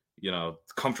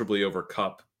 comfortably over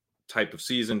Kupp type of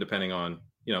season, depending on,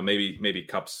 maybe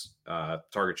Kupp's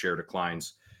target share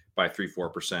declines by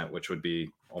 3-4%, which would be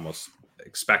almost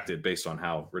expected based on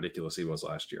how ridiculous he was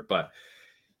last year. But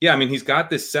yeah, I mean, he's got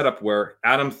this setup where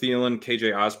Adam Thielen,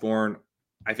 KJ Osborne,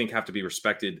 I think have to be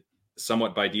respected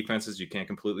somewhat by defenses. You can't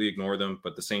completely ignore them,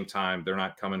 but at the same time, they're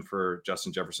not coming for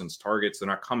Justin Jefferson's targets. They're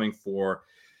not coming for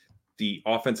the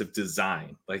offensive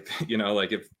design. Like,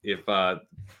 if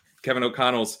Kevin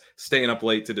O'Connell's staying up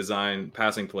late to design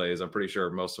passing plays, I'm pretty sure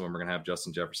most of them are going to have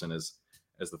Justin Jefferson as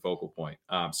the focal point.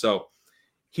 So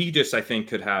he just, I think,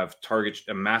 could have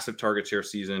a massive target share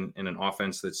season in an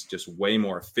offense that's just way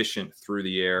more efficient through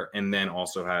the air, and then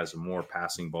also has more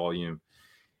passing volume.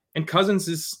 And Cousins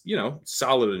is,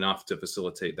 solid enough to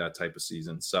facilitate that type of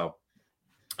season. So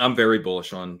I'm very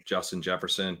bullish on Justin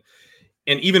Jefferson.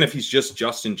 And even if he's just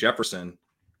Justin Jefferson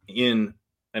in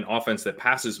an offense that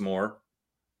passes more,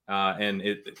 and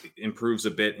it improves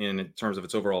a bit in terms of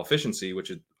its overall efficiency,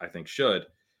 which I think should,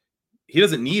 he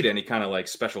doesn't need any kind of like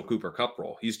special Cooper Kupp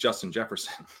role. He's Justin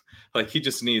Jefferson. Like, he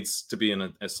just needs to be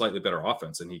in a slightly better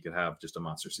offense, and he could have just a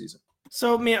monster season.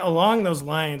 So, along those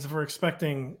lines, if we're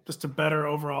expecting just a better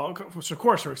overall, which of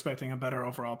course we're expecting a better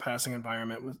overall passing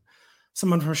environment with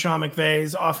someone from Sean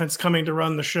McVay's offense coming to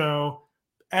run the show,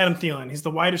 Adam Thielen, he's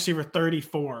the wide receiver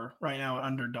 34 right now at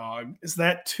Underdog. Is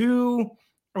that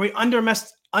are we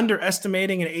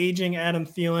underestimating an aging Adam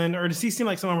Thielen, or does he seem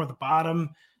like someone with the bottom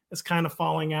is kind of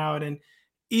falling out? And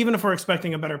even if we're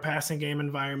expecting a better passing game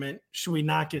environment, should we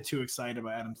not get too excited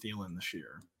about Adam Thielen this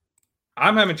year?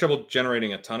 I'm having trouble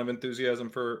generating a ton of enthusiasm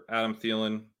for Adam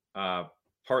Thielen,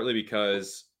 partly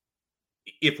because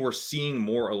if we're seeing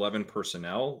more 11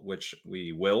 personnel, which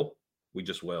we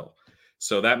just will.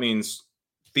 So that means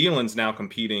Thielen's now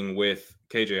competing with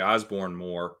KJ Osborne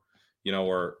more,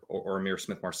 or Amir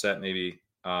Smith-Marset maybe,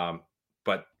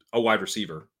 but a wide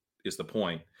receiver is the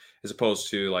point, as opposed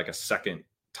to like a second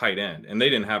tight end. And they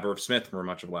didn't have Irv Smith for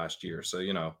much of last year. So,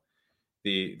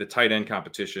 the tight end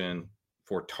competition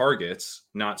for targets,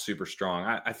 not super strong.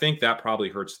 I think that probably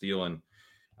hurts Thielen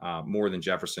more than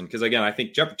Jefferson. Because again, I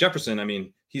think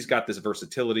Jefferson, he's got this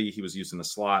versatility. He was used in the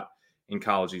slot in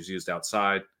college. He was used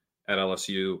outside at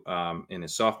LSU in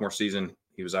his sophomore season.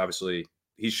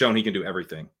 He's shown he can do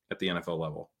everything at the NFL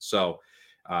level. So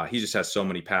he just has so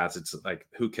many paths. It's like,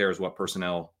 who cares what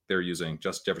personnel they're using?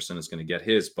 Justin Jefferson is going to get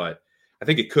his, but I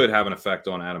think it could have an effect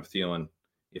on Adam Thielen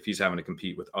if he's having to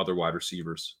compete with other wide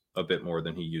receivers a bit more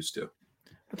than he used to.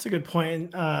 That's a good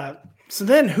point. So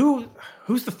then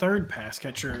who's the third pass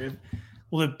catcher?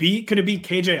 Could it be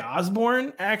KJ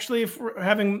Osborne actually, if we're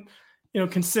having,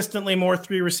 consistently more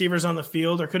 3 receivers on the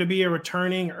field, or could it be a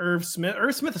returning Irv Smith?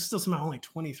 Irv Smith is still somehow only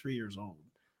 23 years old.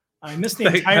 I missed the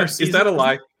entire season. Is that a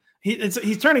lie?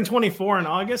 He's turning 24 in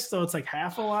August, so it's like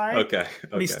half a lie. Okay.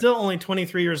 But he's still only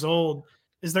 23 years old.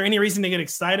 Is there any reason to get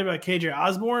excited about KJ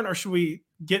Osborne, or should we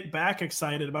get back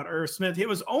excited about Irv Smith? It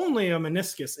was only a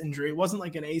meniscus injury. It wasn't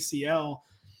like an ACL,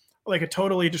 like a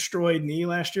totally destroyed knee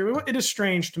last year. It is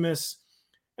strange to miss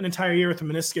an entire year with a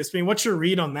meniscus. What's your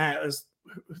read on that, as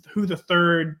who the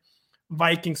third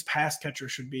Vikings pass catcher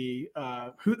should be,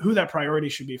 who that priority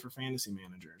should be for fantasy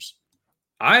managers?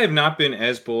 I have not been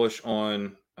as bullish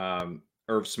on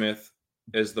Irv Smith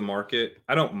as the market.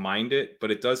 I don't mind it,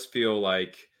 but it does feel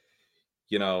like,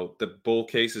 the bull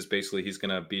case is basically he's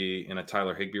going to be in a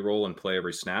Tyler Higbee role and play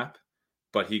every snap,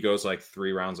 but he goes like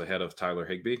 3 rounds ahead of Tyler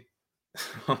Higbee.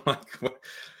 I'm like,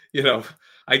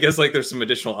 I guess like there's some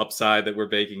additional upside that we're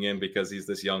baking in because he's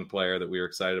this young player that we were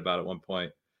excited about at one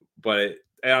point. But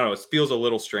I don't know, it feels a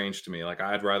little strange to me. Like,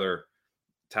 I'd rather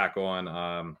tack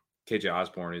on KJ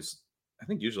Osborne, who's I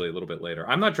think usually a little bit later.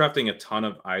 I'm not drafting a ton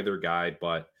of either guy,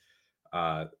 but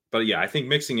yeah, I think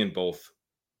mixing in both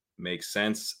makes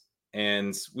sense.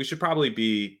 And we should probably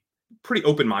be pretty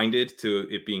open-minded to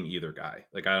it being either guy.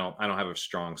 Like, I don't have a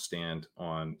strong stand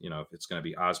on, if it's going to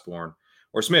be Osborne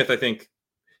or Smith. I think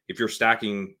if you're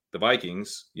stacking the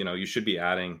Vikings, you should be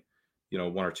adding, 1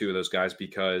 or 2 of those guys,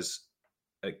 because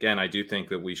again, I do think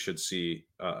that we should see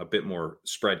a bit more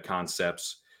spread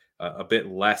concepts, a bit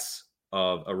less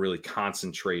of a really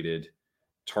concentrated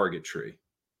target tree.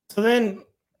 So then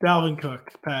Dalvin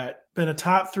Cook, Pat, been a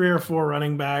top 3 or 4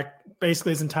 running back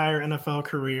basically his entire NFL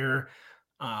career.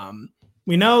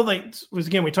 We know,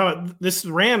 we talk about this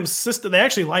Rams system. They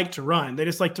actually like to run. They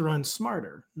just like to run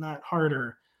smarter, not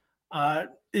harder.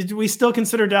 Do we still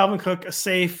consider Dalvin Cook a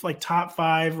safe, top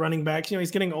 5 running back?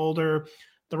 He's getting older.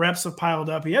 The reps have piled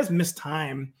up. He has missed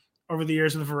time over the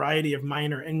years with a variety of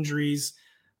minor injuries.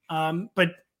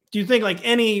 But do you think like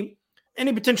any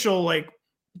potential like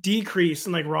decrease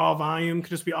in like raw volume could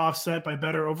just be offset by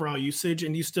better overall usage?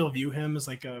 And do you still view him as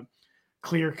like a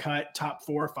clear cut top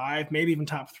 4 or 5, maybe even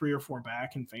top 3 or 4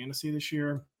 back in fantasy this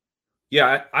year?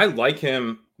 Yeah, I like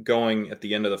him going at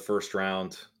the end of the first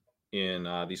round in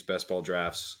these best ball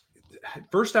drafts. At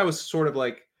first, I was sort of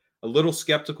like a little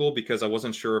skeptical because I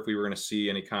wasn't sure if we were going to see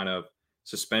any kind of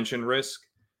suspension risk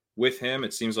with him.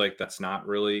 It seems like that's not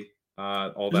really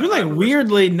all that. Like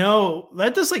weirdly, no,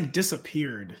 that just like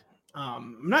disappeared.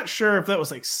 I'm not sure if that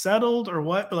was like settled or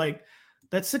what, but like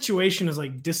that situation has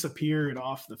like disappeared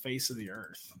off the face of the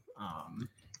earth.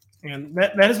 And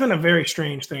that has been a very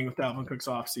strange thing with Dalvin Cook's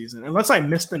offseason. Unless I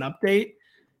missed an update,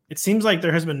 it seems like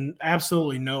there has been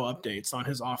absolutely no updates on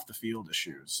his off the field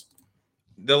issues.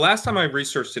 The last time I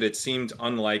researched it, it seemed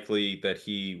unlikely that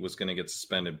he was going to get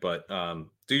suspended, but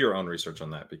do your own research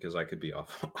on that because I could be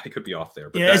off. I could be off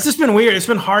there. But yeah, it's just been weird. It's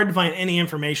been hard to find any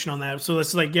information on that. So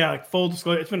it's like, yeah, like full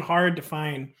disclosure, it's been hard to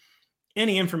find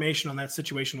any information on that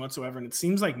situation whatsoever. And it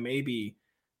seems like maybe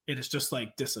it has just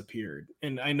like disappeared.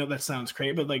 And I know that sounds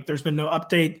crazy, but like there's been no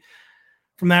update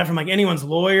from like anyone's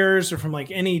lawyers or from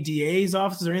like any DA's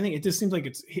offices or anything. It just seems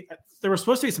like there were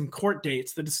supposed to be some court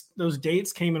dates those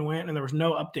dates came and went and there was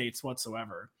no updates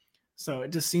whatsoever. So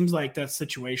it just seems like that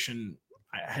situation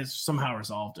has somehow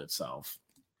resolved itself.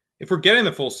 If we're getting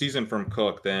the full season from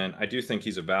Cook, then I do think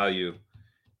he's a value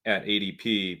at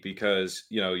ADP because,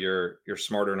 you know, your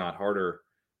smarter, not harder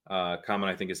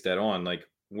comment, I think is dead on. Like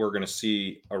we're going to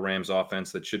see a Rams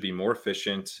offense that should be more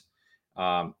efficient.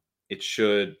 It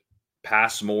should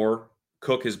pass more.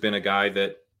 Cook has been a guy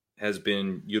that has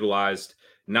been utilized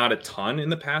not a ton in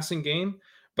the passing game,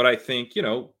 but I think, you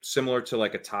know, similar to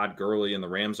like a Todd Gurley in the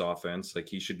Rams offense, like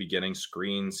he should be getting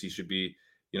screens. He should be,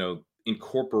 you know,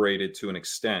 incorporated to an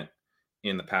extent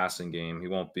in the passing game. He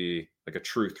won't be like a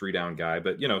true 3-down guy,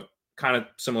 but, you know, kind of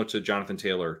similar to Jonathan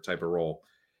Taylor type of role.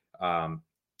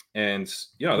 And,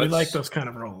 you know, we like those kind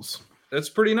of roles. That's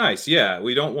pretty nice. Yeah.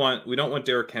 We don't want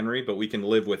Derrick Henry, but we can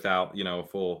live without, you know, a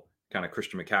full kind of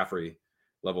Christian McCaffrey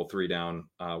level 3-down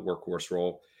workhorse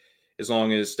role, as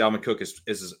long as Dalvin Cook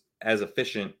is as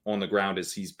efficient on the ground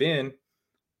as he's been.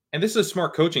 And this is a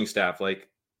smart coaching staff. Like,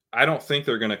 I don't think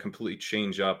they're going to completely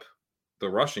change up the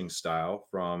rushing style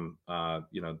from,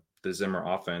 you know, the Zimmer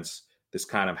offense. This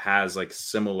kind of has like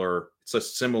it's a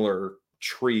similar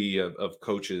tree of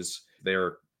coaches.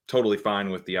 They're totally fine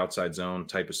with the outside zone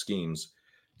type of schemes.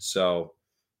 So,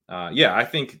 yeah, I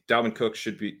think Dalvin Cook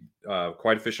should be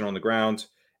quite efficient on the ground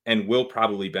and will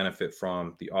probably benefit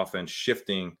from the offense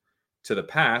shifting to the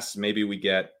pass. Maybe we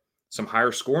get some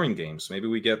higher scoring games. Maybe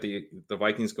we get the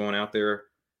Vikings going out there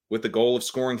with the goal of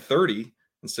scoring 30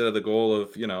 instead of the goal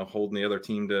of, you know, holding the other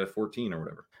team to 14 or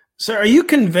whatever. So are you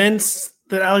convinced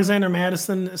that Alexander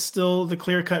Mattison is still the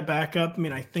clear-cut backup? I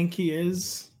mean, I think he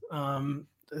is.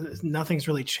 Nothing's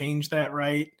really changed that,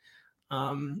 right?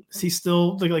 Is he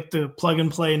still like the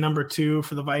plug-and-play number 2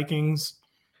 for the Vikings?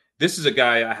 This is a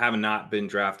guy I have not been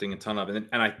drafting a ton of, and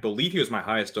I believe he was my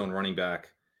highest owned running back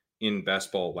in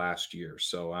best ball last year.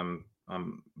 So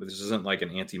this isn't like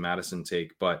an anti-Madison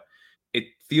take, but it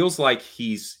feels like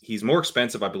he's more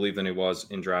expensive, I believe, than he was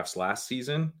in drafts last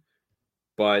season.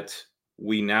 But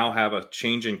we now have a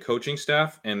change in coaching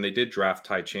staff, and they did draft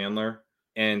Ty Chandler.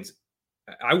 And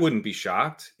I wouldn't be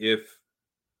shocked if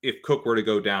Cook were to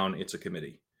go down, it's a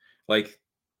committee. Like,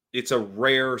 it's a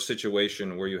rare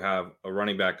situation where you have a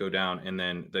running back go down and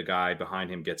then the guy behind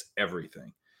him gets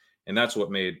everything. And that's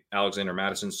what made Alexander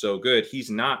Mattison so good. He's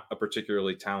not a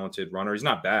particularly talented runner. He's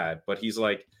not bad, but he's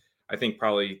like, I think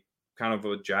probably kind of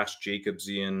a Josh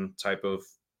Jacobsian type of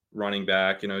running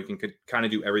back. You know, he can kind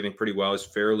of do everything pretty well. He's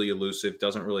fairly elusive,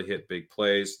 doesn't really hit big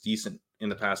plays, decent in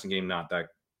the passing game, not that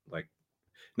like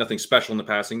nothing special in the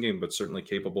passing game, but certainly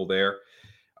capable there.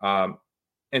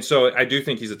 And so I do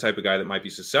think he's the type of guy that might be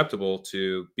susceptible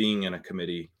to being in a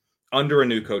committee under a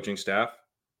new coaching staff,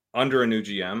 under a new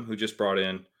GM who just brought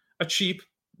in a cheap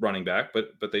running back,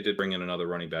 but they did bring in another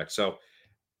running back. So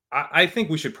I think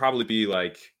we should probably be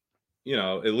like, you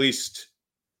know, at least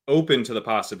open to the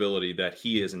possibility that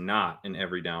he is not an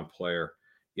every down player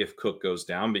if Cook goes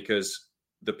down, because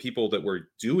the people that were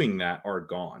doing that are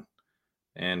gone.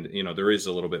 And, you know, there is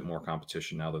a little bit more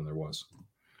competition now than there was.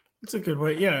 That's a good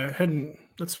way. Yeah,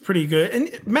 that's pretty good.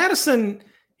 And Madison,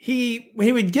 he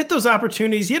would get those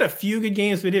opportunities. He had a few good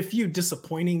games, but a few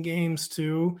disappointing games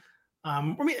too.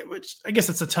 Which I guess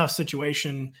it's a tough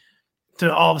situation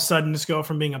to all of a sudden just go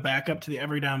from being a backup to the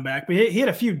every down back. But he had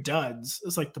a few duds.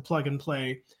 It's like the plug and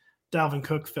play Dalvin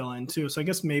Cook fill in too. So I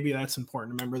guess maybe that's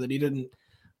important to remember that he didn't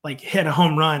like hit a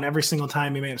home run every single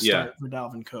time he made a start for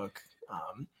Dalvin Cook.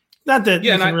 Not that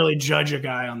you can really judge a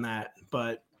guy on that,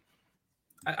 but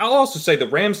I'll also say the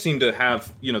Rams seem to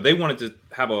have, they wanted to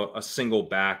have a single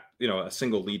back, a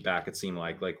single lead back. It seemed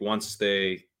like once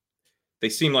they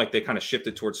seemed like they kind of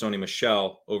shifted towards Sony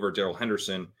Michel over Darrell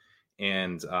Henderson,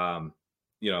 and that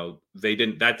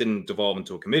didn't devolve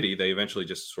into a committee. They eventually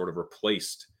just sort of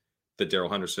replaced the Darrell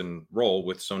Henderson role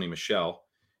with Sony Michel.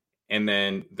 And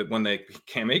then when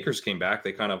Cam Akers came back,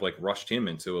 they kind of like rushed him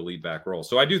into a lead back role.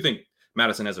 So I do think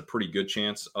Madison has a pretty good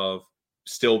chance of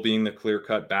still being the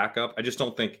clear-cut backup. I just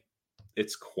don't think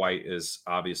it's quite as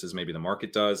obvious as maybe the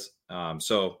market does.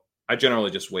 So I generally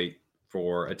just wait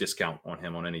for a discount on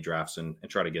him on any drafts and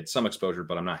try to get some exposure,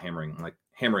 but I'm not hammering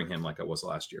him like I was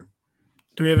last year.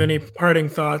 Do we have any parting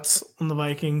thoughts on the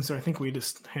Vikings? I think we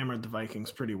just hammered the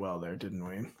Vikings pretty well there, didn't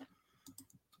we?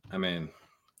 I mean,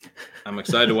 I'm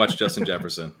excited to watch Justin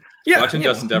Jefferson. Watching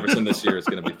Justin Jefferson this year is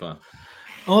going to be fun.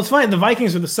 Well, it's fine. The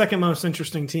Vikings are the second most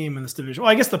interesting team in this division.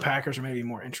 Well, I guess the Packers are maybe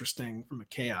more interesting from a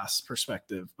chaos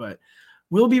perspective, but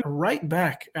we'll be right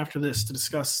back after this to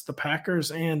discuss the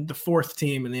Packers and the fourth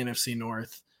team in the NFC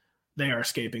North. They are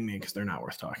escaping me because they're not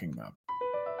worth talking about.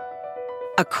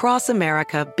 Across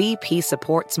America, BP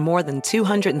supports more than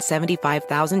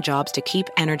 275,000 jobs to keep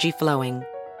energy flowing.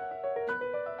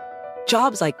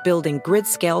 Jobs like building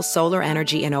grid-scale solar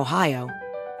energy in Ohio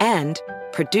and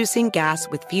producing gas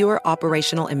with fewer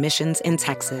operational emissions in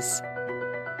Texas.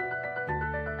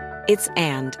 It's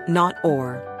and, not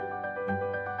or.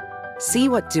 See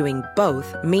what doing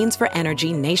both means for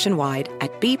energy nationwide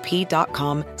at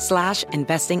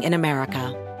bp.com/investing in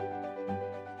America.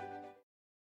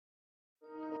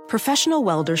 Professional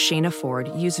welder Shayna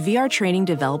Ford used VR training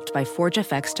developed by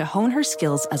ForgeFX to hone her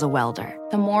skills as a welder.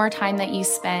 The more time that you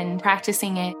spend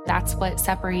practicing it, that's what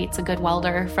separates a good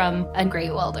welder from a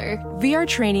great welder. VR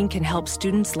training can help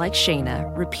students like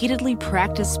Shayna repeatedly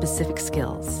practice specific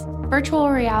skills. Virtual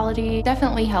reality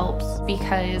definitely helps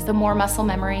because the more muscle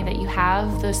memory that you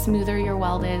have, the smoother your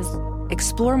weld is.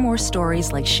 Explore more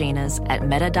stories like Shayna's at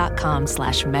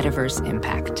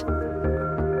meta.com/metaverseimpact.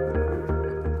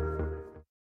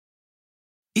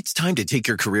 It's time to take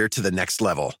your career to the next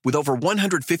level. With over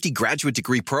 150 graduate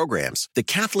degree programs, the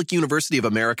Catholic University of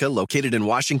America, located in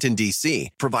Washington,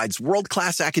 D.C., provides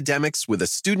world-class academics with a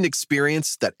student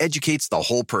experience that educates the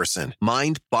whole person,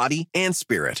 mind, body, and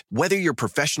spirit. Whether your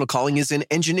professional calling is in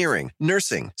engineering,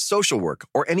 nursing, social work,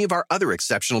 or any of our other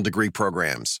exceptional degree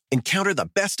programs, encounter the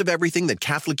best of everything that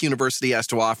Catholic University has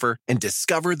to offer and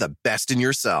discover the best in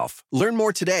yourself. Learn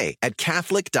more today at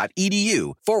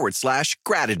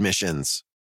catholic.edu/grad admissions.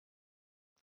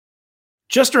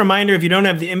 Just a reminder, if you don't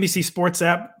have the NBC Sports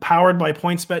app powered by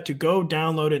PointsBet, to go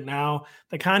download it now.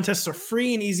 The contests are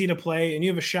free and easy to play, and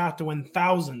you have a shot to win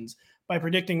thousands by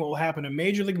predicting what will happen in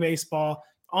Major League Baseball,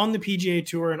 on the PGA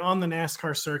Tour, and on the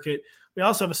NASCAR circuit. We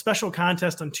also have a special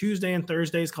contest on Tuesday and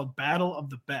Thursdays called Battle of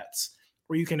the Bets,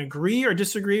 where you can agree or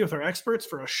disagree with our experts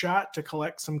for a shot to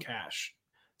collect some cash.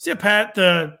 See, Pat,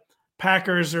 the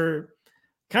Packers are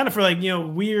kind of for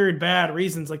weird, bad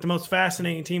reasons, like the most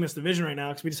fascinating team in this division right now,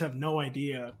 because we just have no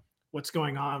idea what's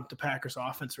going on with the Packers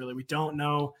offense, really. We don't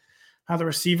know how the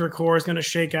receiver core is going to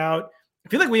shake out. I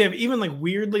feel like we have even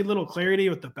weirdly little clarity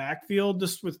with the backfield,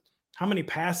 just with how many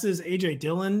passes A.J.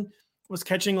 Dillon was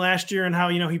catching last year and how,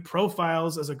 he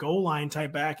profiles as a goal line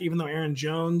type back, even though Aaron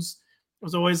Jones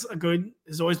has always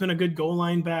been a good goal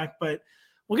line back. But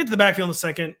we'll get to the backfield in a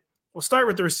second. We'll start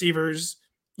with the receivers.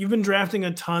 You've been drafting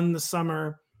a ton this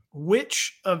summer.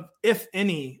 Which of, if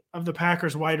any, of the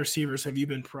Packers wide receivers have you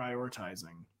been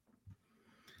prioritizing?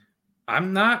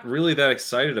 I'm not really that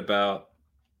excited about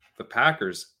the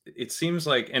Packers. It seems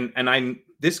like,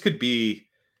 this could be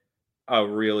a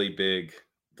really big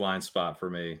blind spot for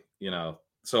me,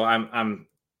 So and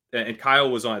Kyle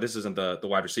was on, this isn't the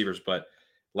wide receivers, but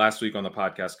last week on the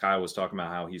podcast, Kyle was talking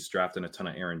about how he's drafting a ton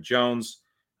of Aaron Jones,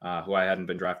 who I hadn't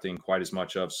been drafting quite as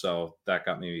much of. So that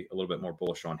got me a little bit more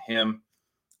bullish on him.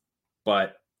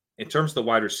 But in terms of the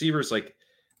wide receivers,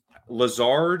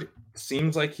 Lazard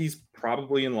seems like he's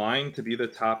probably in line to be the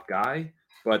top guy,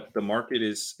 but the market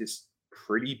is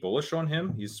pretty bullish on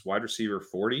him. He's wide receiver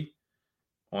 40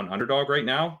 on Underdog right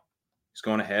now. He's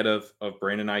going ahead of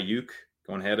Brandon Ayuk,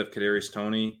 going ahead of Kadarius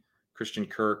Toney, Christian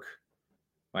Kirk,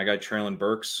 my guy Traylon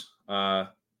Burks. I'm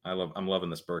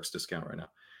loving this Burks discount right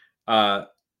now.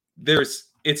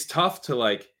 It's tough to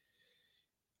I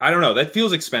don't know. That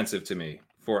feels expensive to me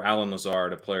for Allen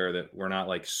Lazard, a player that we're not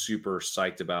super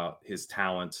psyched about his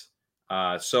talent.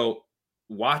 So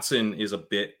Watson is a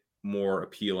bit more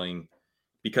appealing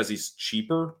because he's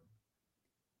cheaper.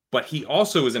 But he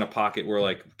also is in a pocket where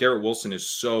like Garrett Wilson is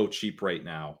so cheap right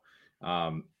now.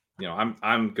 I'm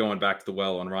going back to the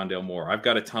well on Rondale Moore. I've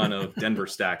got a ton of Denver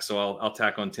stacks, so I'll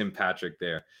tack on Tim Patrick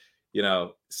there.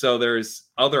 So there's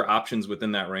other options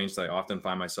within that range that I often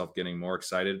find myself getting more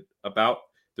excited about.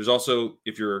 There's also,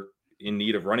 if you're in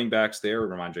need of running backs there,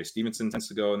 Ramondre Stevenson tends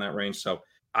to go in that range. So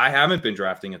I haven't been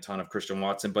drafting a ton of Christian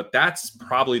Watson, but that's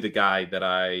probably the guy that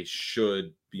I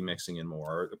should be mixing in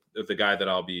more, the guy that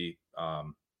I'll be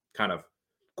kind of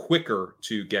quicker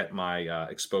to get my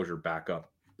exposure back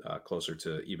up closer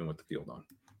to even with the field on.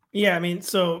 Yeah, I mean,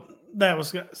 so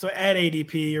at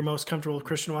ADP, you're most comfortable with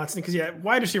Christian Watson because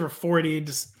wide receiver 40.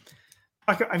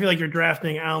 I feel like you're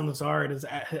drafting Allen Lazard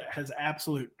has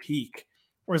absolute peak,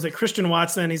 whereas like Christian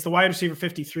Watson, he's the wide receiver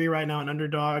 53 right now, an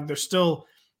underdog. There's still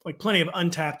like plenty of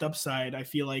untapped upside, I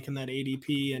feel like, in that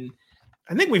ADP, and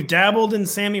I think we've dabbled in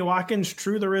Sammy Watkins'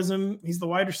 trutherism. He's the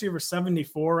wide receiver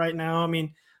 74 right now. I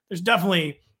mean, there's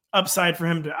definitely upside for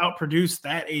him to outproduce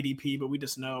that ADP, but we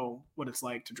just know what it's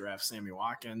like to draft Sammy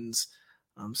Watkins.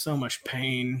 So much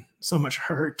pain, so much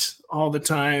hurt all the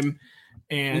time.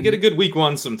 And you get a good week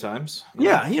one sometimes.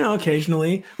 Yeah,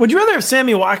 occasionally. Would you rather have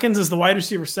Sammy Watkins as the wide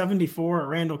receiver 74 or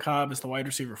Randall Cobb as the wide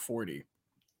receiver 40?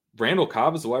 Randall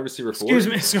Cobb is the wide receiver 40?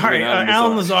 Excuse me, sorry.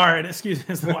 Allen Lazard, is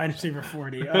the wide receiver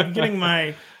 40. I'm getting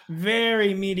my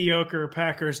very mediocre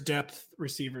Packers depth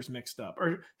receivers mixed up,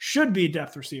 or should be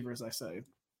depth receivers, I say.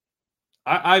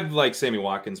 I like Sammy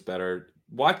Watkins better.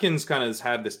 Watkins kind of has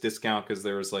had this discount because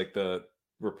there was like the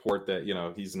report that,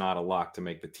 he's not a lock to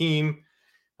make the team.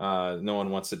 No one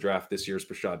wants to draft this year's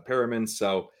Brashad Perriman.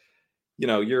 So,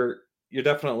 you're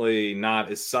definitely not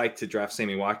as psyched to draft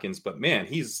Sammy Watkins, but man,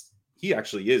 he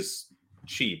actually is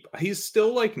cheap. He's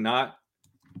still like not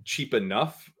cheap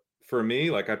enough for me.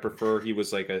 Like I prefer he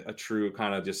was like a true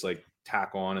kind of just like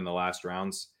tack on in the last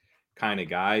rounds kind of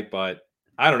guy, but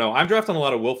I don't know. I'm drafting a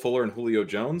lot of Will Fuller and Julio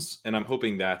Jones, and I'm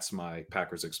hoping that's my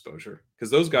Packers exposure because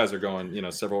those guys are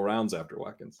going, several rounds after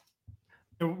Watkins.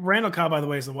 Randall Cobb, by the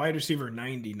way, is the wide receiver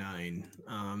 99.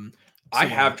 I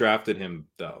have drafted him,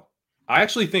 though. I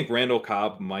actually think Randall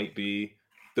Cobb might be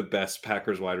the best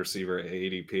Packers wide receiver at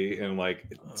ADP, and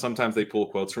like sometimes they pull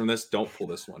quotes from this. Don't pull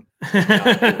this one.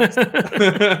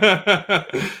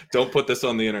 Don't put this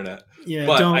on the internet. Yeah,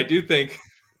 but I do think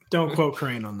don't quote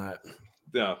Kerrane on that.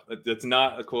 No, it's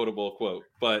not a quotable quote.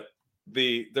 But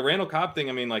the Randall Cobb thing,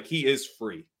 I mean, like he is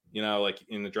free. Like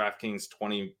in the DraftKings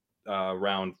 20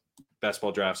 round best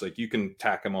ball drafts, like you can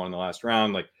tack him on in the last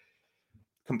round, like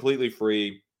completely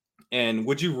free. And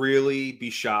would you really be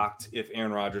shocked if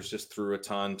Aaron Rodgers just threw a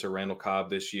ton to Randall Cobb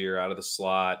this year out of the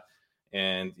slot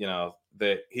and,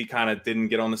 that he kind of didn't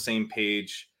get on the same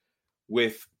page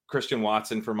with Christian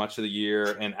Watson for much of the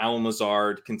year and Allen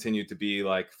Lazard continued to be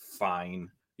like fine,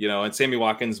 and Sammy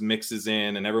Watkins mixes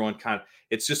in and everyone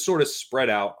it's just sort of spread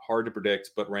out, hard to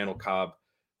predict, but Randall Cobb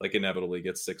like inevitably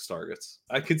gets 6 targets.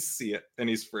 I could see it and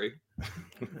he's free.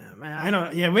 Man, I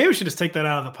don't. Yeah, maybe we should just take that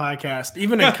out of the podcast,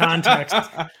 even in context.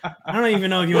 I don't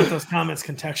even know if you want those comments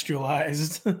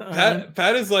contextualized.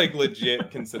 Pat is like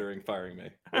legit considering firing me.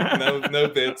 No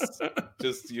bits.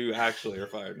 Just you actually are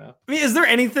fired now. I mean, is there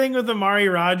anything with Amari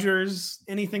Rodgers?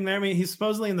 Anything there? I mean, he's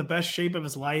supposedly in the best shape of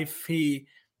his life. He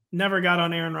never got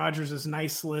on Aaron Rodgers'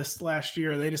 nice list last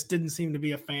year. They just didn't seem to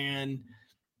be a fan.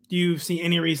 Do you see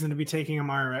any reason to be taking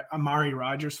Amari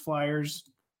Rodgers flyers?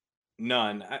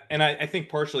 None. And I think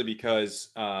partially because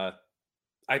I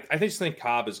just think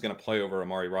Cobb is going to play over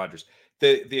Amari Rodgers.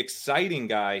 The exciting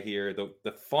guy here,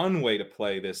 the fun way to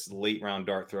play this late round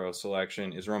dart throw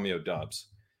selection is Romeo Doubs.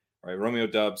 Right, Romeo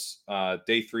Doubs,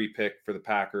 day 3 pick for the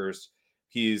Packers.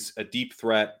 He's a deep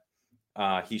threat.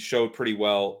 He showed pretty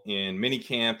well in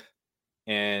minicamp,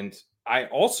 and I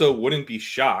also wouldn't be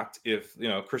shocked if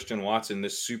Christian Watson,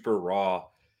 this super raw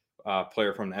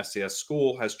player from an FCS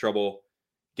school, has trouble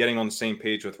getting on the same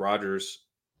page with Rodgers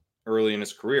early in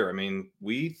his career. I mean,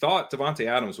 we thought Davante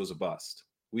Adams was a bust.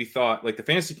 We thought, like, the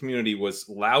fantasy community was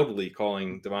loudly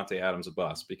calling Davante Adams a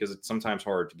bust because it's sometimes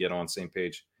hard to get on the same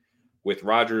page with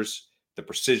Rodgers. The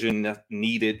precision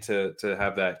needed to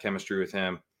have that chemistry with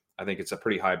him, I think it's a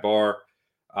pretty high bar.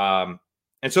 And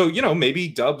so, maybe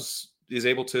Doubs is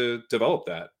able to develop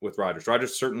that with Rodgers.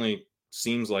 Rodgers certainly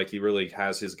seems like he really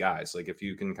has his guys. Like if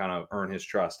you can kind of earn his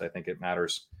trust, I think it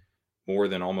matters more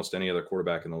than almost any other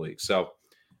quarterback in the league. So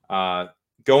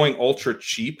going ultra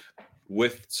cheap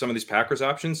with some of these Packers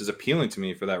options is appealing to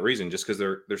me for that reason, just because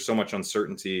there's so much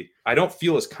uncertainty. I don't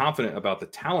feel as confident about the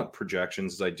talent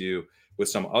projections as I do with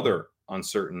some other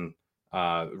uncertain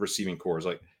receiving cores.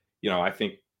 Like, I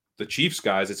think the Chiefs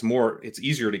guys, it's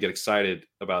easier to get excited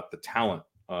about the talent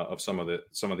of some of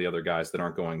the other guys that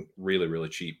aren't going really, really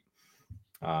cheap.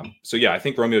 So yeah, I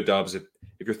think Romeo Doubs. If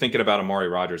you're thinking about Amari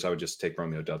Rodgers, I would just take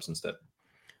Romeo Doubs instead.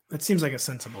 That seems like a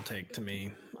sensible take to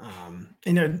me.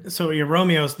 So your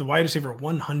Romeo's the wide receiver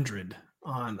 100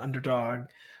 on Underdog.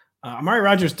 Amari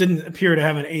Rodgers didn't appear to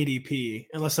have an ADP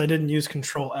unless I didn't use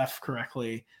Control F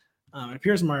correctly. It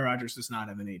appears Amari Rodgers does not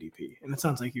have an ADP, and it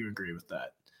sounds like you agree with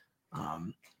that.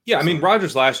 Yeah, I mean,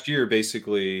 Rodgers last year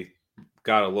basically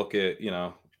got a look at,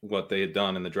 what they had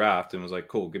done in the draft and was like,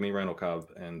 cool, give me Randall Cobb.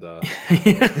 And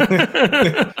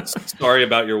sorry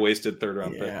about your wasted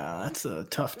third-round pick. Yeah, that's a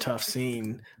tough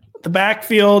scene. The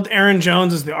backfield, Aaron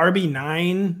Jones is the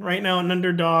RB9 right now in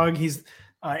Underdog. He's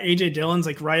A.J. Dillon's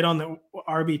like right on the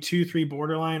RB2-3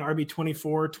 borderline,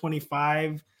 RB24,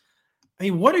 25. I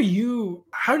mean,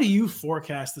 how do you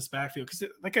forecast this backfield? Because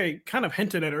like I kind of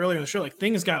hinted at earlier in the show, like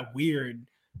things got weird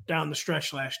down the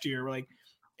stretch last year. Where like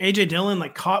A.J. Dillon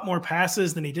like caught more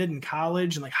passes than he did in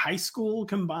college and like high school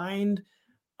combined.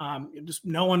 Just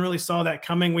no one really saw that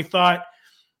coming. We thought,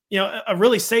 a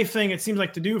really safe thing it seems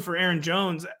like to do for Aaron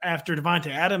Jones after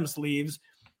Devontae Adams leaves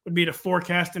would be to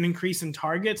forecast an increase in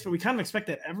targets. But we kind of expect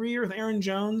that every year with Aaron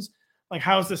Jones. Like,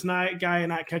 how's this guy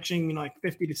not catching, like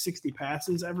 50 to 60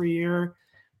 passes every year?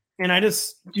 And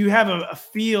do you have a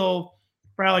feel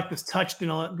for how like this touch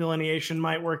delineation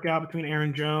might work out between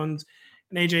Aaron Jones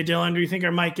and A.J. Dillon? Do you think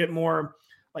it might get more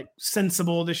like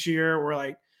sensible this year where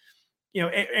like,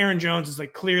 Aaron Jones is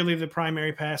like clearly the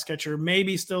primary pass catcher,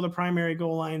 maybe still the primary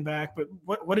goal line back, but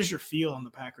what is your feel on the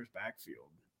Packers backfield?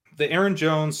 The Aaron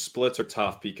Jones splits are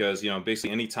tough because,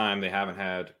 basically anytime they haven't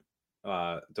had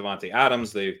Devontae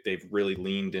Adams, they've really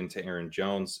leaned into Aaron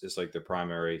Jones as like their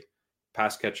primary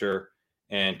pass catcher.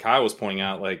 And Kyle was pointing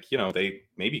out, like, they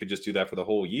maybe could just do that for the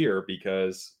whole year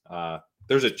because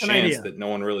there's a chance that no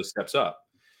one really steps up,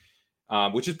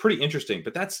 which is pretty interesting.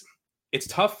 But it's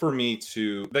tough for me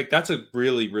to like. That's a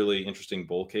really, really interesting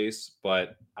bull case.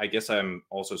 But I guess I'm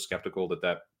also skeptical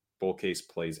that bull case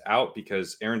plays out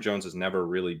because Aaron Jones has never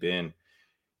really been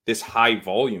this high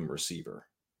volume receiver.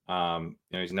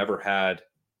 He's never had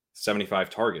 75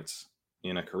 targets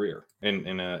in a career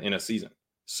in a season.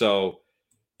 So,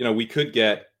 we could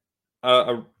get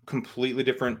a completely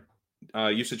different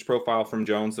usage profile from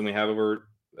Jones than we have over,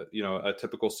 a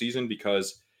typical season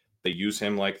because they use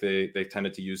him like they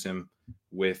tended to use him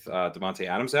with Devontae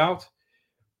Adams out.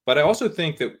 But I also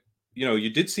think that, you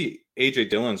did see A.J.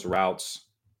 Dillon's routes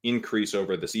increase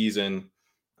over the season.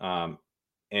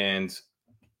 And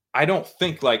I don't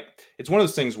think like it's one of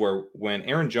those things where when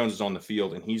Aaron Jones is on the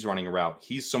field and he's running a route,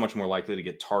 he's so much more likely to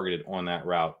get targeted on that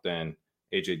route than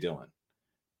A.J. Dillon.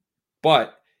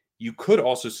 But you could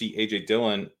also see A.J.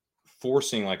 Dillon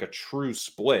forcing like a true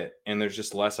split, and there's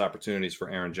just less opportunities for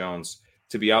Aaron Jones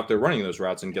to be out there running those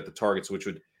routes and get the targets, which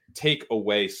would take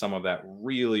away some of that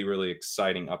really, really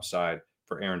exciting upside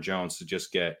for Aaron Jones to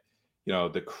just get,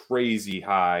 the crazy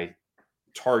high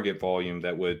target volume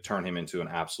that would turn him into an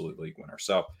absolute league winner.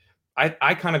 So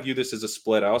I kind of view this as a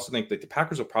split. I also think that the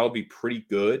Packers will probably be pretty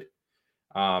good.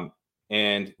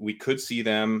 And we could see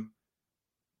them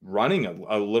running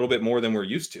a little bit more than we're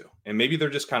used to. And maybe they're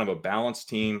just kind of a balanced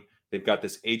team. They've got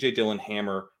this A.J. Dillon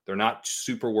hammer. They're not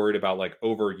super worried about like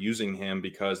overusing him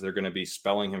because they're going to be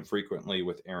spelling him frequently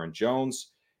with Aaron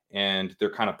Jones. And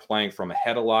they're kind of playing from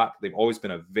ahead a lot. They've always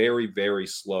been a very, very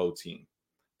slow team.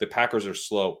 The Packers are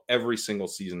slow every single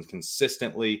season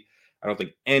consistently. I don't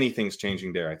think anything's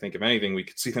changing there. I think if anything, we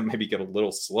could see them maybe get a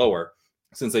little slower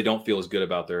since they don't feel as good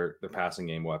about their passing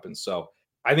game weapons. So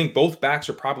I think both backs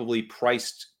are probably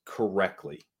priced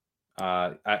correctly.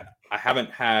 I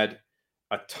haven't had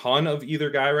a ton of either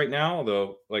guy right now,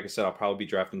 although, like I said, I'll probably be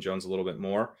drafting Jones a little bit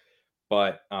more.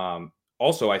 But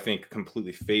also, I think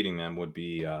completely fading them would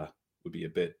be a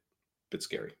bit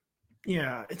scary.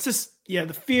 Yeah, it's just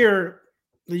the fear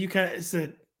that you kind of is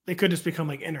that they could just become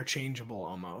like interchangeable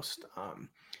almost. I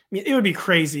mean, it would be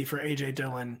crazy for A.J.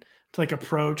 Dillon to like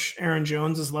approach Aaron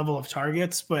Jones's level of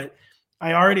targets, but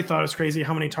I already thought it was crazy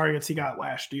how many targets he got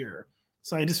last year.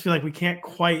 So I just feel like we can't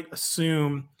quite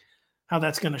assume how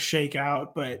that's going to shake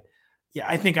out. But yeah,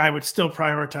 I think I would still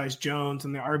prioritize Jones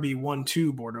on the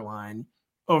RB1-2 borderline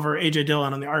over A.J.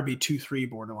 Dillon on the RB2-3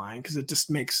 borderline because it just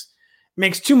makes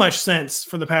too much sense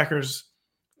for the Packers.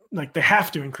 Like they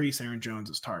have to increase Aaron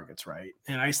Jones's targets, right?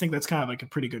 And I just think that's kind of like a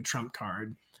pretty good trump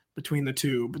card between the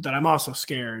two, but that I'm also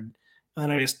scared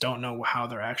and I just don't know how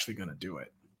they're actually going to do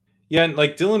it. Yeah, and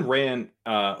like Dillon ran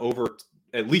over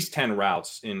at least 10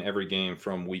 routes in every game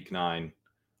from week 9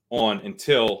 on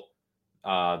until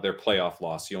their playoff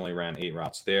loss. He only ran 8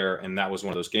 routes there, and that was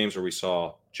one of those games where we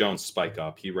saw Jones spike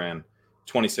up. He ran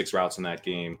 26 routes in that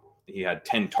game he had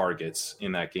 10 targets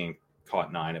in that game,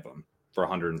 caught 9 of them for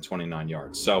 129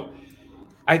 yards. So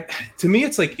to me,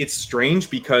 it's strange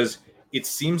because it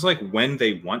seems like when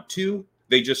they want to,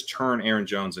 they just turn Aaron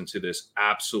Jones into this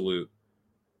absolute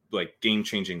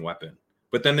game-changing weapon.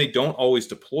 But then they don't always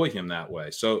deploy him that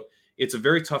way. So it's a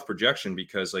very tough projection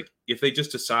because if they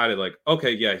just decided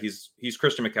okay, yeah, he's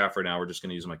Christian McCaffrey now, we're just going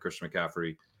to use him like Christian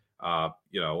McCaffrey,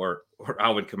 or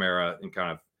Alvin Kamara in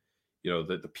kind of,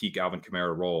 the peak Alvin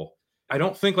Kamara role. I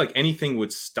don't think anything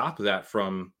would stop that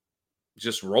from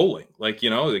just rolling.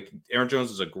 Aaron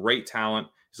Jones is a great talent.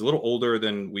 He's a little older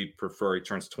than we prefer. He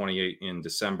turns 28 in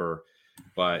December,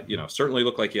 but certainly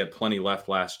looked like he had plenty left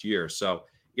last year. So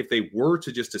if they were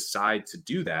to just decide to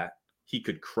do that, he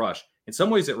could crush. In some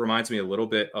ways, it reminds me a little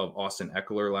bit of Austin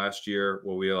Eckler last year,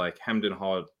 where we hemmed and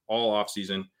hawed all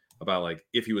offseason about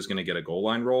if he was going to get a goal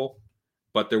line role.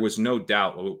 But there was no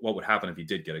doubt what would happen if he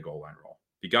did get a goal line role.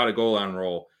 If he got a goal line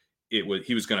role, he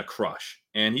was going to crush.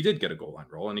 And he did get a goal line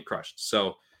role, and he crushed.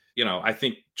 So, I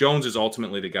think Jones is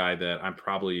ultimately the guy that I'm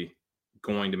probably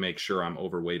going to make sure I'm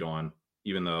overweight on,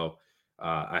 even though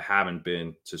I haven't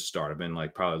been to start. I've been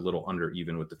probably a little under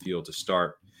even with the field to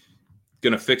start.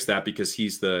 Going to fix that because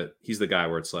he's the guy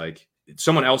where it's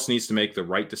someone else needs to make the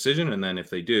right decision. And then if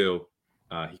they do,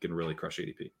 he can really crush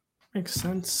ADP. Makes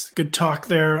sense. Good talk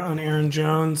there on Aaron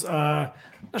Jones. Not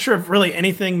sure if really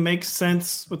anything makes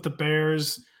sense with the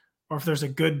Bears or if there's a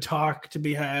good talk to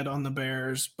be had on the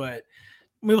Bears, but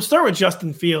we will start with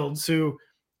Justin Fields, who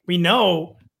we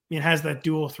know has that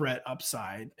dual threat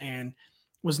upside and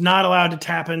was not allowed to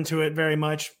tap into it very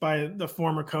much by the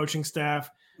former coaching staff.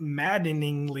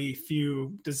 Maddeningly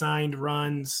few designed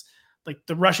runs.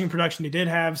 The rushing production he did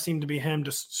have seemed to be him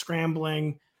just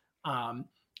scrambling.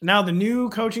 Now the new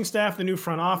coaching staff, the new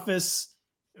front office,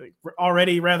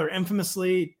 already rather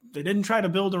infamously, they didn't try to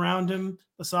build around him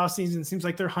this offseason. It seems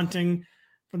like they're hunting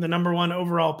for the number 1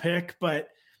 overall pick. But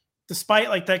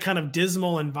despite that kind of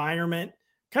dismal environment,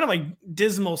 kind of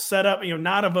dismal setup,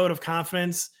 not a vote of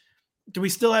confidence, do we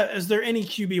still have, is there any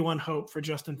QB1 hope for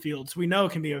Justin Fields? We know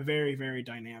can be a very, very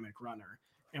dynamic runner.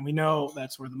 And we know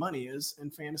that's where the money is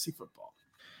in fantasy football.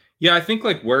 Yeah, I think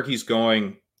where he's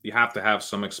going, you have to have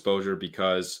some exposure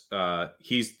because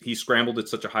he scrambled at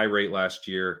such a high rate last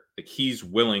year. He's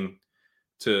willing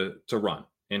to run,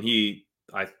 and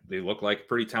they look like a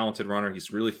pretty talented runner.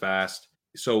 He's really fast.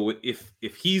 So if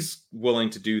he's willing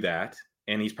to do that,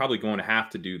 and he's probably going to have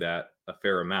to do that a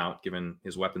fair amount given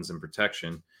his weapons and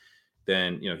protection,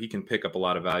 then he can pick up a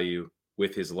lot of value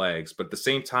with his legs. But at the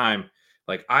same time,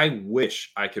 I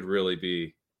wish I could really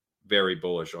be very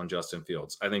bullish on Justin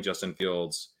Fields. I think Justin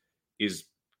Fields is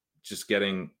just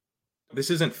getting,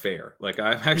 this isn't fair.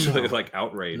 I'm actually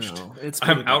outraged. No,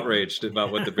 I'm outraged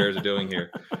about what the Bears are doing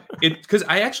here. Because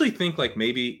I actually think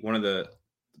maybe one of the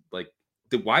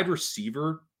wide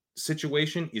receiver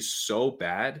situation is so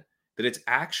bad that it's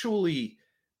actually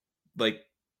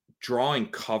drawing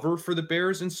cover for the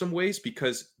Bears in some ways,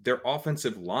 because their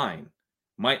offensive line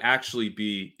might actually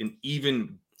be an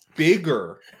even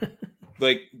bigger,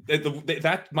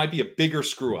 that might be a bigger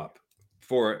screw up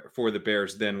for the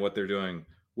Bears than what they're doing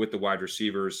with the wide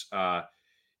receivers.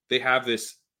 They have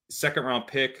this 2nd round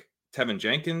pick, Tevin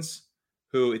Jenkins,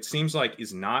 who it seems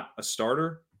is not a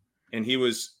starter. And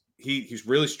he's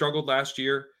really struggled last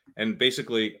year. And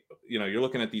basically, you're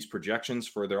looking at these projections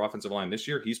for their offensive line this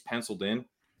year. He's penciled in.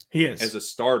 He is as a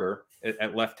starter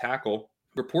at left tackle.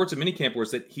 Reports at minicamp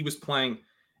was that he was playing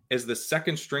as the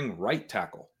 2nd string right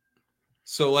tackle.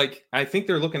 So I think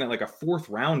they're looking at a 4th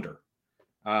rounder,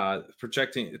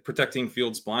 protecting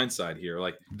Fields' blind side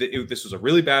here. This was a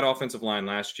really bad offensive line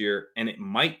last year, and it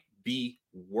might be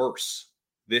worse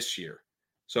this year.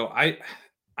 So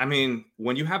I mean,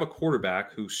 when you have a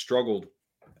quarterback who struggled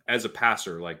as a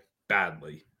passer,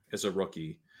 badly as a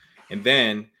rookie, and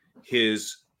then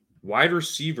his wide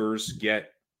receivers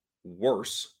get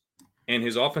worse and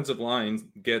his offensive line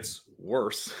gets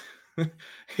worse,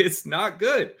 it's not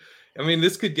good. I mean,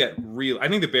 this could get real. I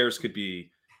think the Bears could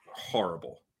be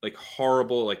horrible,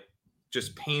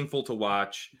 just painful to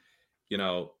watch,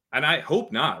 and I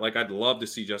hope not. I'd love to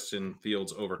see Justin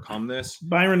Fields overcome this.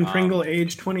 Byron Pringle,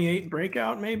 age 28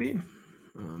 breakout, maybe.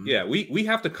 Yeah, we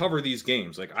have to cover these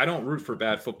games. I don't root for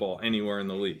bad football anywhere in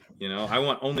the league. I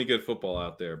want only good football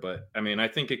out there. But I mean, I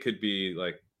think it could be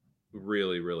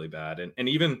really, really bad. And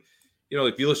even,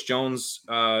 Velus Jones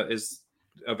is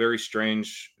a very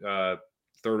strange 3rd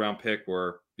round pick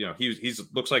where, he's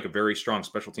looks like a very strong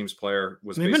special teams player.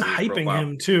 They've been hyping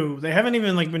him too. They haven't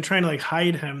even been trying to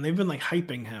hide him. They've been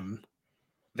hyping him.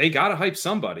 They got to hype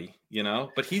somebody,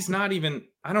 but he's not even,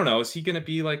 I don't know. Is he going to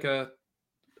be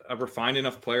a refined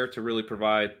enough player to really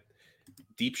provide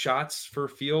deep shots for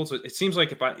Fields. It seems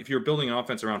like if you're building an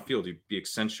offense around Field, you'd be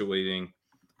accentuating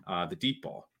the deep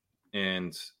ball.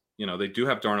 And, they do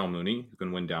have Darnell Mooney who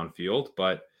can win downfield,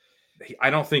 but I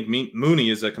don't think Mooney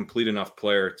is a complete enough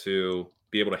player to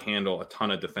be able to handle a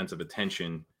ton of defensive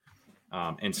attention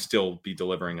and still be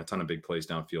delivering a ton of big plays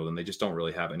downfield. And they just don't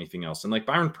really have anything else. And like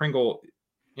Byron Pringle,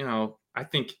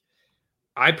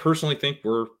 I personally think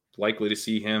we're likely to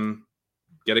see him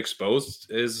get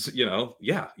exposed as,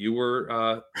 you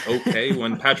were okay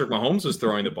when Patrick Mahomes was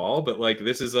throwing the ball, but like,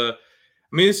 this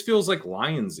feels like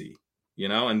Lionsy,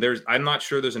 and I'm not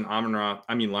sure there's an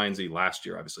Lionsy last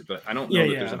year, obviously, but I don't know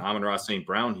that there's an Amon-Ra St.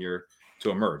 Brown here to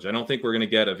emerge. I don't think we're going to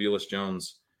get a Velus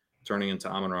Jones turning into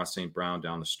Amon-Ra St. Brown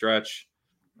down the stretch.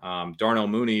 Darnell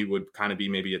Mooney would kind of be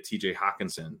maybe a TJ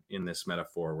Hawkinson in this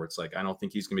metaphor, where it's like, I don't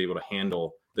think he's going to be able to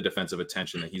handle the defensive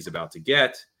attention that he's about to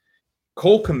get.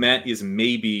 Cole Kmet is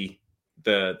maybe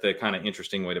the kind of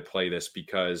interesting way to play this,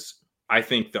 because I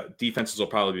think the defenses will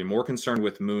probably be more concerned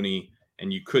with Mooney,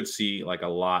 and you could see like a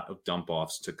lot of dump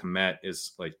offs to Kmet.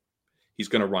 Is like, he's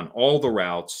going to run all the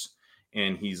routes,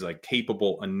 and he's like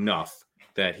capable enough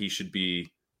that he should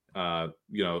be, a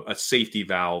safety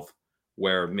valve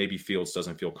where maybe Fields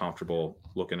doesn't feel comfortable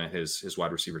looking at his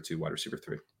wide receiver 2, wide receiver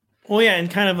 3. Well, yeah,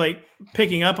 and kind of like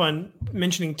picking up on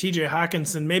mentioning TJ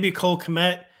Hawkinson, maybe Cole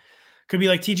Kmet could be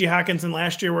like TJ Hawkinson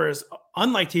last year, whereas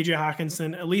unlike TJ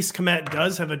Hawkinson, at least Kmet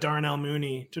does have a Darnell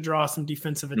Mooney to draw some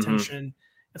defensive attention.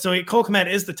 Mm-hmm. And so Cole Kmet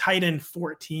is the tight end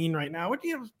 14 right now, which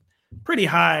pretty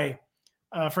high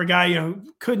for a guy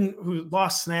who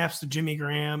lost snaps to Jimmy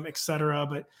Graham, et cetera.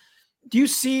 But do you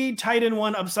see tight end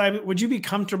 1 upside? Would you be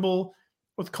comfortable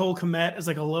with Cole Kmet as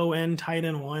like a low end tight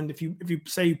end 1 if you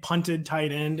say you punted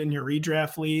tight end in your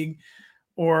redraft league,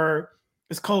 or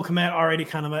is Cole Kmet already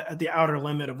kind of at the outer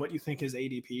limit of what you think his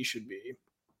ADP should be?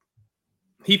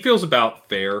 He feels about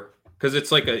fair, because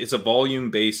it's a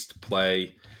volume based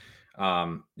play.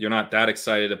 You're not that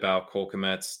excited about Cole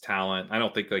Kmet's talent. I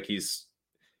don't think he's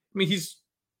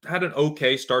had an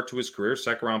okay start to his career,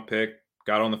 2nd round pick,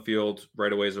 got on the field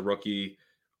right away as a rookie,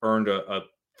 earned a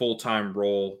full-time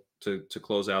role to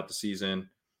close out the season.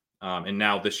 And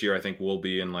now this year, I think will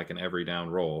be in like an every down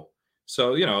role.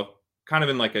 So, kind of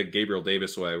in like a Gabriel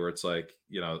Davis way, where it's like,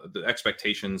 the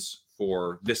expectations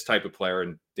for this type of player,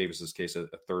 in Davis's case,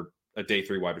 a day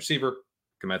 3 wide receiver,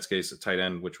 Kmet's case, a tight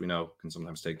end, which we know can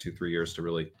sometimes take 2-3 years to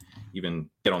really even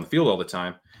get on the field all the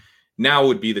time. Now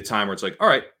would be the time where it's like, all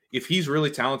right, if he's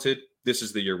really talented, this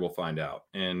is the year we'll find out.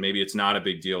 And maybe it's not a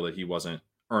big deal that he wasn't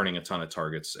earning a ton of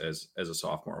targets as a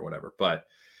sophomore or whatever. But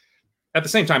at the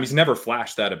same time, he's never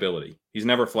flashed that ability. He's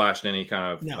never flashed any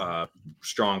kind of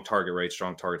strong target rate,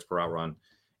 strong targets per out run,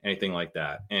 anything like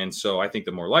that. And so I think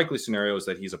the more likely scenario is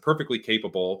that he's a perfectly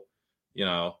capable,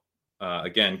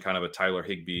 again, kind of a Tyler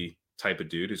Higbee type of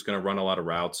dude who's going to run a lot of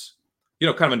routes,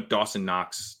 kind of a Dawson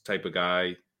Knox type of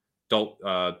guy,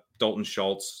 Dalton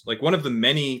Schultz, like one of the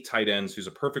many tight ends who's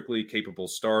a perfectly capable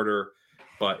starter,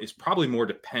 but is probably more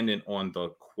dependent on the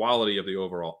quality of the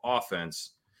overall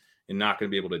offense and not going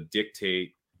to be able to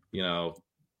dictate,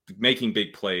 making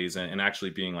big plays and actually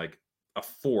being like a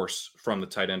force from the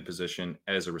tight end position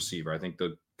as a receiver. I think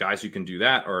the guys who can do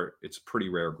that it's a pretty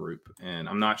rare group. And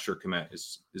I'm not sure Kmet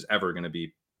is ever going to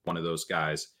be one of those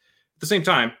guys. At the same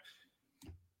time,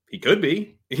 he could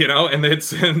be, and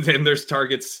there's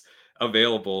targets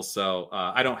available. So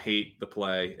I don't hate the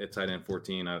play at tight end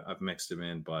 14. I've mixed him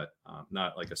in, but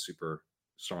not like a super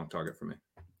strong target for me.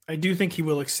 I do think he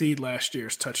will exceed last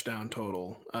year's touchdown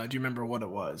total. Do you remember what it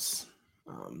was?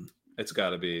 It's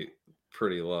got to be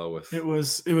pretty low. It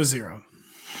was 0.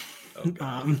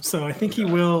 Okay. So I think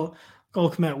Cole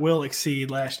Kmet will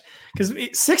exceed because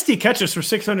 60 catches for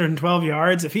 612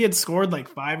 yards. If he had scored like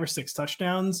 5 or 6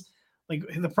 touchdowns, like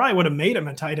that probably would have made him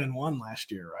a tight end 1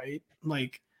 last year, right?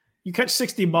 Like you catch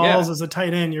 60 balls as a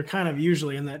tight end, you're kind of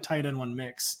usually in that tight end 1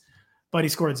 mix, but he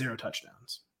scored 0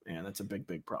 touchdowns, and that's a big,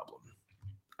 big problem.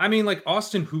 I mean, like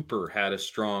Austin Hooper had a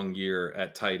strong year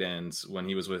at tight ends when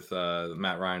he was with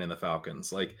Matt Ryan and the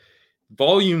Falcons. Like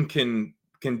volume can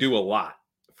do a lot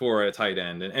for a tight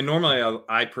end. And normally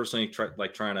I personally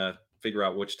trying to figure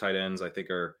out which tight ends I think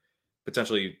are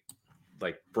potentially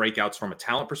like breakouts from a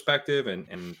talent perspective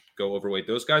and go overweight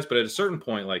those guys. But at a certain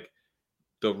point, like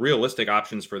the realistic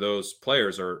options for those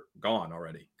players are gone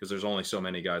already because there's only so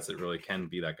many guys that really can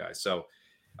be that guy. So,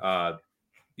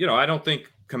 I don't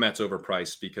think Kmet's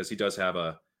overpriced because he does have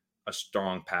a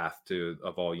strong path to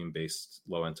a volume-based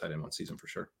low-end tight end 1 season for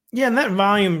sure. Yeah, and that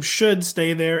volume should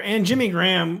stay there. And Jimmy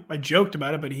Graham, I joked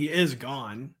about it, but he is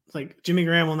gone. Like Jimmy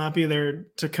Graham will not be there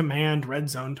to command red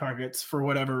zone targets for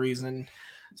whatever reason.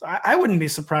 So I wouldn't be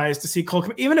surprised to see Cole,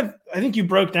 even if I think you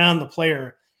broke down the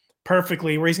player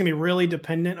perfectly, where he's going to be really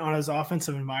dependent on his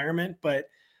offensive environment. But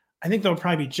I think there'll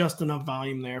probably be just enough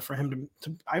volume there for him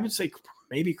to I would say,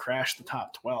 maybe crash the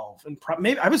top 12. And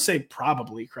maybe I would say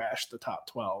probably crash the top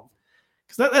 12.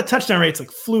 Because that touchdown rate's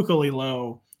like flukily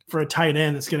low for a tight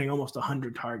end that's getting almost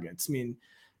 100 targets. I mean,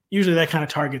 usually that kind of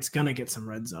target's going to get some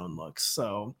red zone looks.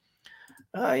 So,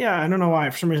 yeah, I don't know why.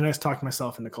 For some reason, I just talked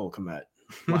myself into Cole Kmet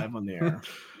live on the air.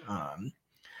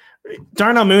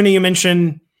 Darnell Mooney, you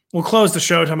mentioned. We'll close the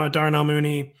show talking about Darnell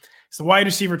Mooney. He's the wide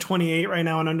receiver 28 right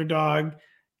now on Underdog.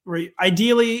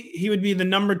 Ideally, he would be the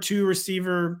number 2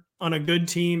 receiver on a good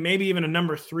team, maybe even a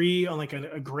number 3 on like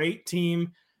a great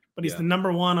team, but he's the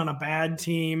number 1 on a bad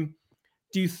team.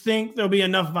 Do you think there'll be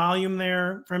enough volume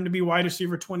there for him to be wide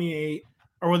receiver 28,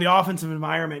 or will the offensive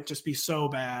environment just be so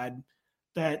bad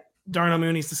that Darnell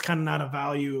Mooney's just kind of not a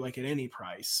value like at any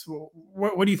price?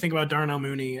 What do you think about Darnell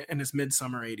Mooney and his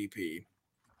midsummer ADP?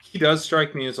 He does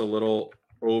strike me as a little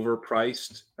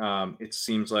overpriced. It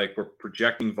seems like we're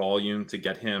projecting volume to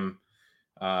get him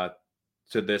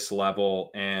to this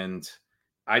level. And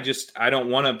I don't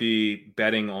want to be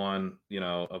betting on,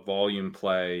 a volume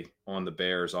play on the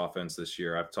Bears offense this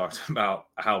year. I've talked about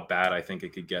how bad I think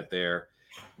it could get there.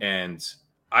 And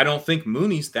I don't think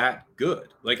Mooney's that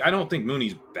good. Like, I don't think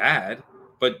Mooney's bad,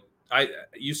 but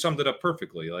you summed it up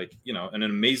perfectly. Like, in an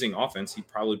amazing offense, he'd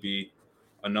probably be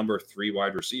a number 3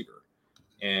 wide receiver.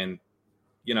 And,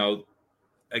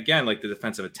 again, like the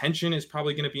defensive attention is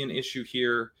probably going to be an issue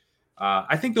here.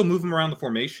 I think they'll move him around the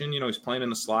formation. He's playing in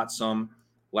the slot some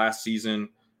last season.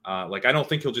 I don't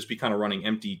think he'll just be kind of running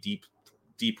empty,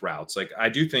 deep routes. Like, I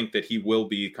do think that he will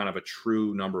be kind of a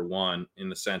true number 1 in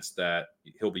the sense that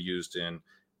he'll be used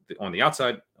on the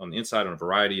outside, on the inside, on a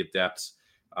variety of depths.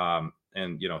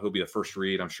 And, he'll be the first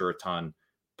read, I'm sure, a ton.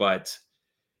 But,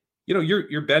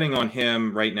 you're betting on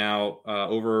him right now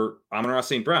over Amon-Ra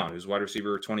St. Brown, who's wide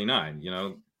receiver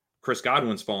 29. Chris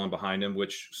Godwin's fallen behind him,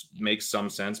 which makes some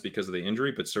sense because of the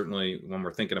injury. But certainly when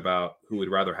we're thinking about who we'd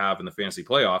rather have in the fantasy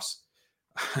playoffs,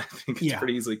 I think it's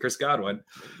pretty easily Chris Godwin.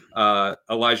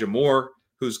 Elijah Moore,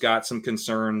 who's got some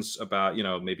concerns about,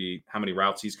 maybe how many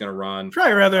routes he's going to run.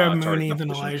 Probably rather have Mooney than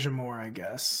Elijah Moore, I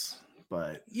guess.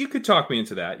 But you could talk me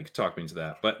into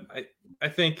that. But I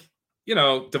think,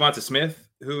 Devonta Smith,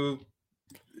 who,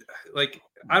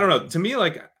 I don't know. To me,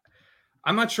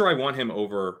 I'm not sure I want him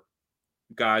over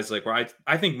guys where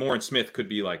I think Moore and Smith could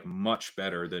be much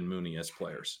better than Mooney as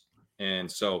players. And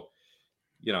so,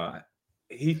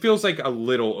 he feels like a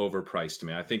little overpriced to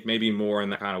me. I think maybe more in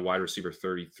the kind of wide receiver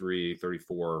 33,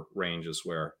 34 ranges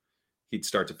where he'd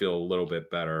start to feel a little bit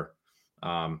better.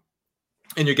 And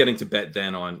you're getting to bet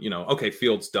then on, okay,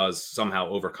 Fields does somehow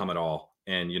overcome it all.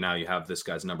 And you have this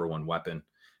guy's number 1 weapon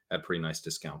at a pretty nice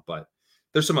discount. But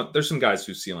there's some guys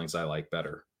whose ceilings I like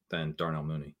better than Darnell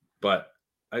Mooney. But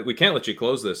we can't let you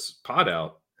close this pod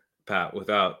out, Pat,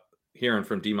 without hearing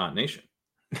from DMont Nation.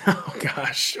 Oh,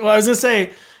 gosh. Well, I was going to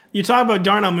say, you talk about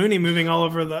Darnell Mooney moving all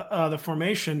over the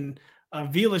formation.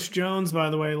 Velus Jones, by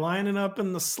the way, lining up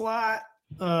in the slot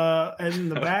and in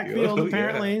the backfield,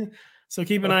 apparently. Yeah. So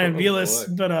keep an eye on Velus.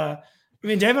 Boy. But,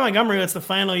 David Montgomery, that's the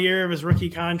final year of his rookie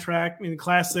contract.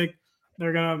 Classic.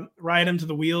 They're going to ride him to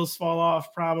the wheels fall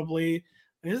off, probably.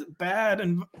 It's bad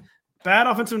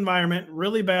offensive environment,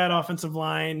 really bad offensive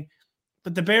line.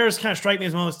 But the Bears kind of strike me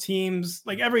as one of those teams.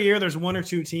 Every year there's 1 or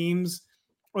 2 teams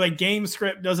where game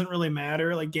script doesn't really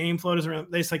matter. Game flow doesn't really,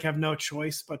 they just have no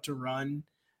choice but to run.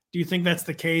 Do you think that's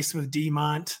the case with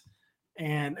DMont?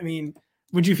 And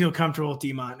would you feel comfortable with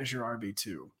DMont as your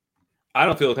RB2? I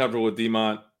don't feel comfortable with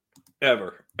DMont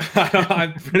ever.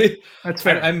 That's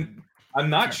fair. I'm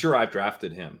not sure I've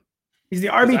drafted him. He's the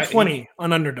RB20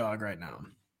 on Underdog right now.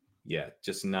 Yeah,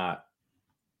 just not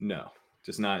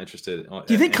interested. Do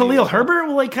you think Khalil Herbert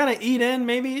will kind of eat in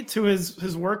maybe to his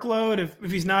workload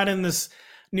if he's not in this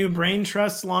new brain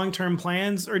trust long-term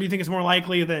plans? Or do you think it's more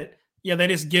likely that, they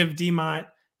just give DMont,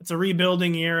 it's a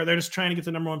rebuilding year, they're just trying to get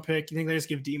the number 1 pick. You think they just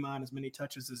give DMont as many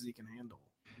touches as he can handle?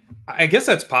 I guess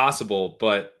that's possible,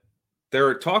 but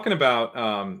they're talking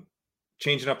about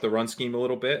changing up the run scheme a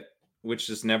little bit, which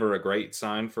is never a great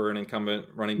sign for an incumbent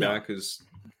running back who's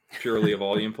purely a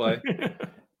volume play.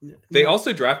 They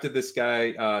also drafted this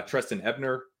guy, Treston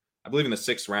Ebner, I believe in the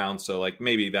 6th round. So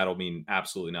maybe that'll mean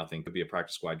absolutely nothing. Could be a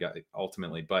practice squad guy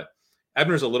ultimately. But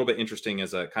Ebner's a little bit interesting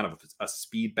as a kind of a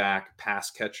speed back pass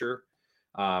catcher.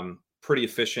 Pretty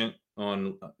efficient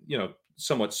on,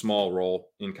 somewhat small role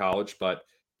in college. But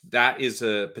that is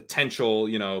a potential,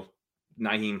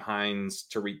 Nyheim Hines,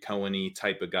 Tariq Cohen-y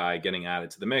type of guy getting added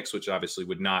to the mix, which obviously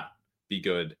would not be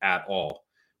good at all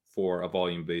for a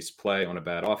volume-based play on a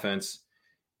bad offense.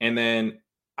 And then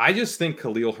I just think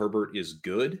Khalil Herbert is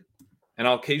good. And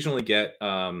I'll occasionally get,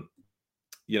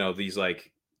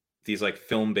 these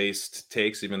film-based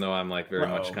takes, even though I'm like very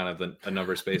much kind of a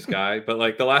numbers-based guy. But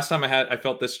like the last time I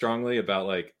felt this strongly about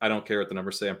like, I don't care what the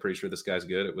numbers say, I'm pretty sure this guy's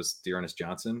good. It was Dearness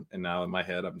Johnson. And now in my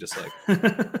head, I'm just like,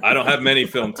 I don't have many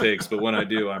film takes, but when I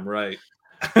do, I'm right.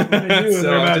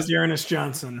 About Dearness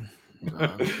Johnson.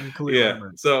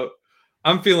 Herbert. So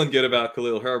I'm feeling good about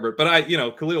Khalil Herbert. But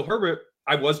Khalil Herbert,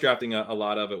 I was drafting a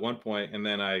lot of at one point, and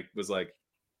then I was like,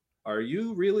 are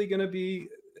you really going to be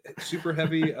super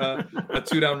heavy a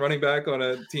 2-down running back on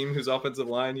a team whose offensive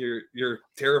line you're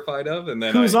terrified of? And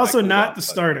then who's also not the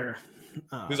starter.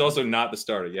 Who's also not the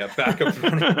starter. Yeah, backup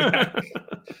running back.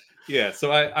 Yeah,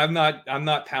 so I'm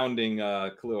not pounding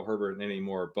Khalil Herbert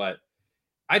anymore, but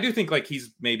I do think like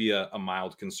he's maybe a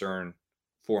mild concern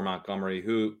for Montgomery,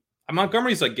 who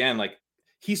Montgomery's again, like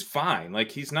he's fine.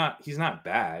 Like he's not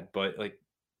bad, but like,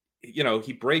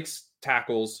 he breaks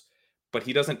tackles, but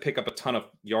he doesn't pick up a ton of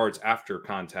yards after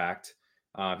contact.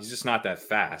 He's just not that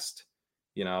fast,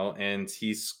 and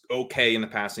he's okay in the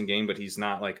passing game, but he's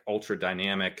not like ultra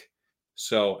dynamic.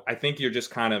 So I think you're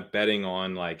just kind of betting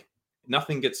on like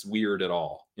nothing gets weird at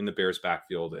all in the Bears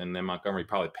backfield. And then Montgomery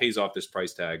probably pays off this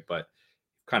price tag, but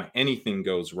kind of anything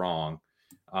goes wrong,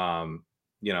 and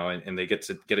they get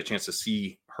a chance to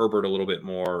see Herbert a little bit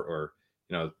more, or,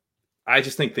 I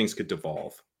just think things could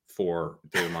devolve for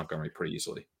David Montgomery pretty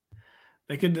easily.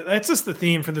 They could. That's just the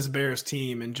theme for this Bears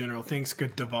team in general. Things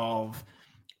could devolve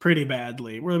pretty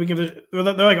badly. They're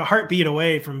like a heartbeat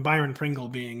away from Byron Pringle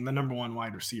being the number one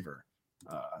wide receiver,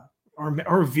 or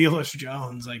Velus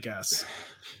Jones, I guess.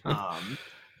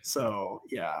 So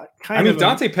yeah,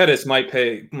 Dante Pettis might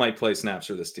play snaps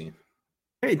for this team.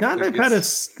 Hey, Dante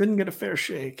Pettis didn't get a fair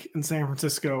shake in San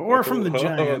Francisco or from the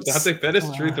Giants. Dante Pettis,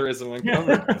 truther is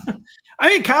Montgomery. I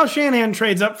think Kyle Shanahan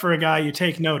trades up for a guy, you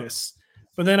take notice.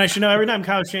 But then I should know every time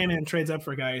Kyle Shanahan trades up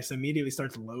for a guy, he immediately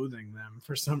starts loathing them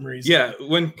for some reason. Yeah,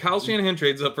 when Kyle Shanahan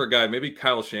trades up for a guy, maybe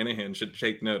Kyle Shanahan should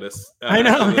take notice. I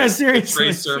know, seriously.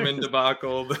 Trey Sermon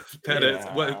debacle, the Pettis,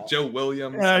 Joe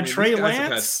Williams. Trey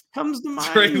Lance comes to mind.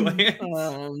 Trey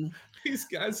Lance. These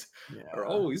guys are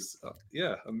always,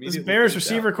 immediately. This Bears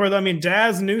receiver core, though,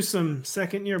 Daz Newsome,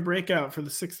 second-year breakout for the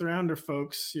 6th-rounder,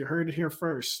 folks. You heard it here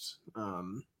first.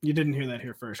 You didn't hear that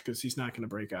here first because he's not going to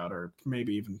break out or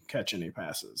maybe even catch any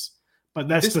passes. But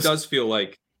this does feel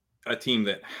like a team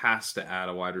that has to add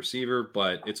a wide receiver,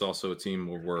 but it's also a team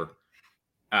where we're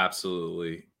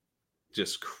absolutely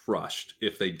just crushed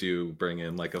if they do bring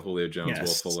in like a Julio Jones, Will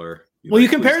Fuller. You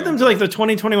compare them to like the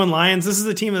 2021 Lions. This is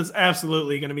a team that's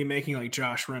absolutely going to be making like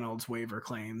Josh Reynolds waiver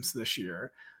claims this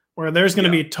year, where there's going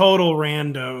to be total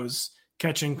randos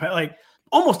catching like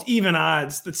almost even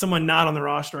odds that someone not on the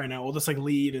roster right now will just like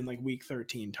lead in like week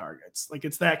 13 targets. Like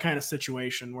it's that kind of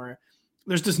situation where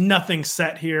there's just nothing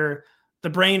set here. The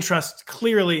brain trust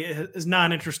clearly is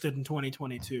not interested in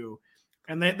 2022,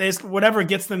 and they whatever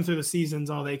gets them through the season's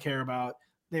all they care about.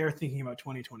 They are thinking about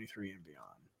 2023 and beyond.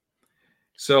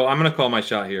 So I'm going to call my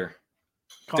shot here.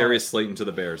 Darius Slayton to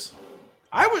the Bears.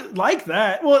 I would like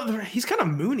that. Well, he's kind of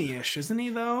Mooney-ish, isn't he,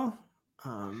 though?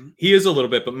 He is a little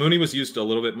bit, but Mooney was used a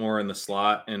little bit more in the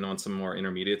slot and on some more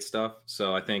intermediate stuff.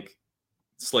 So I think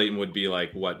Slayton would be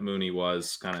like what Mooney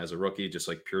was kind of as a rookie, just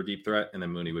like pure deep threat. And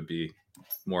then Mooney would be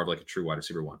more of like a true wide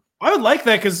receiver one. I would like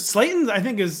that because Slayton, I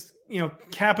think, is,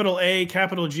 capital A,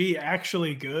 capital G,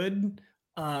 actually good.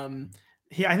 I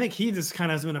think he just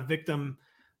kind of has been a victim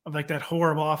of like that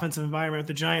horrible offensive environment with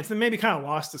the Giants, then maybe kind of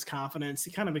lost his confidence. He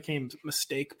kind of became a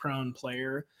mistake-prone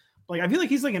player. Like I feel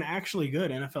like he's like an actually good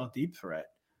NFL deep threat.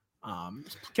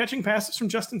 Catching passes from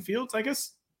Justin Fields, I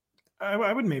guess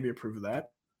I would maybe approve of that.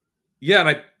 Yeah,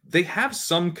 and they have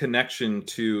some connection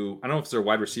to, I don't know if it's their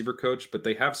wide receiver coach, but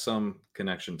they have some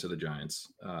connection to the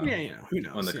Giants. Who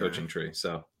knows? On the coaching tree.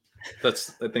 So I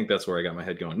think that's where I got my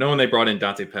head going. Knowing they brought in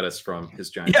Dante Pettis from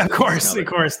his Giants. Yeah, of course.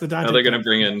 The Dante. Now they're going to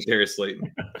bring in Darius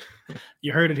Slayton.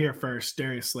 You heard it here first.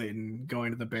 Darius Slayton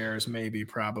going to the Bears, maybe,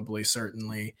 probably,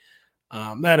 certainly.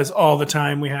 That is all the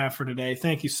time we have for today.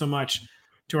 Thank you so much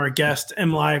to our guest,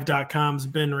 MLive.com's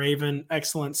Ben Raven.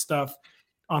 Excellent stuff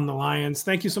on the Lions.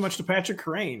 Thank you so much to Patrick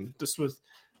Kerrane. This was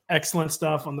excellent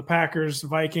stuff on the Packers,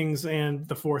 Vikings, and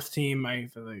the fourth team.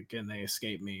 Again, they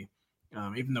escaped me.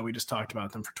 Even though we just talked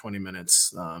about them for 20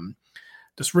 minutes.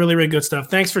 Just really, really good stuff.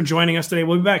 Thanks for joining us today.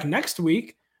 We'll be back next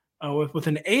week with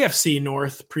an AFC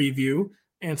North preview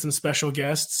and some special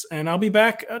guests. And I'll be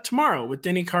back tomorrow with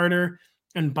Denny Carter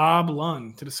and Bob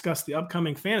Lung to discuss the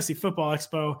upcoming Fantasy Football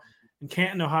Expo in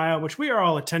Canton, Ohio, which we are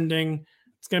all attending.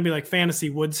 It's going to be like Fantasy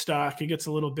Woodstock. It gets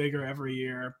a little bigger every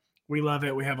year. We love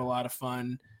it. We have a lot of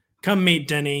fun. Come meet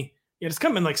Denny. Yeah, just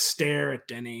come and like stare at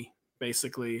Denny,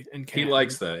 basically. And he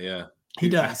likes that, yeah. He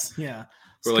does, yeah.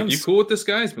 We're like, you cool with this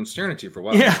guy? He's been staring at you for a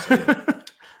while. Yeah.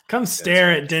 Come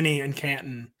stare at Denny in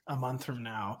Canton a month from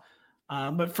now.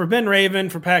 But for Ben Raven,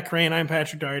 for Pat Kerrane, I'm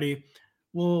Patrick Daugherty.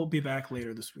 We'll be back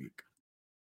later this week.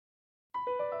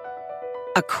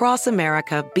 Across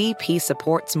America, BP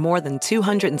supports more than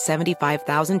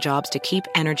 275,000 jobs to keep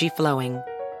energy flowing.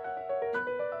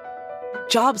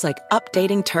 Jobs like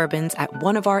updating turbines at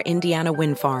one of our Indiana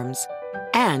wind farms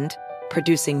and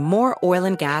producing more oil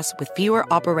and gas with fewer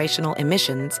operational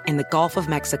emissions in the Gulf of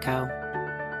Mexico.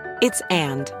 It's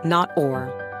and, not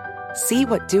or. See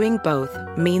what doing both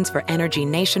means for energy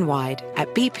nationwide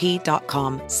at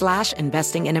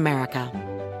bp.com/investing in America.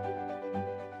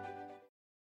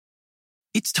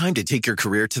 It's time to take your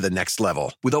career to the next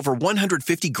level. With over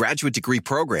 150 graduate degree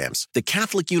programs, the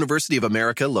Catholic University of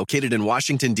America, located in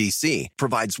Washington, D.C.,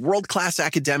 provides world-class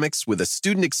academics with a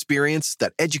student experience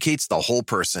that educates the whole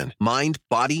person, mind,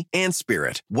 body, and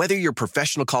spirit. Whether your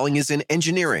professional calling is in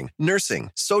engineering,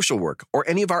 nursing, social work, or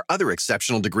any of our other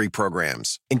exceptional degree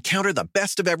programs, encounter the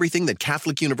best of everything that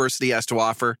Catholic University has to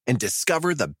offer and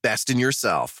discover the best in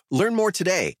yourself. Learn more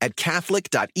today at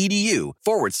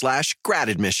catholic.edu/grad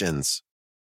admissions.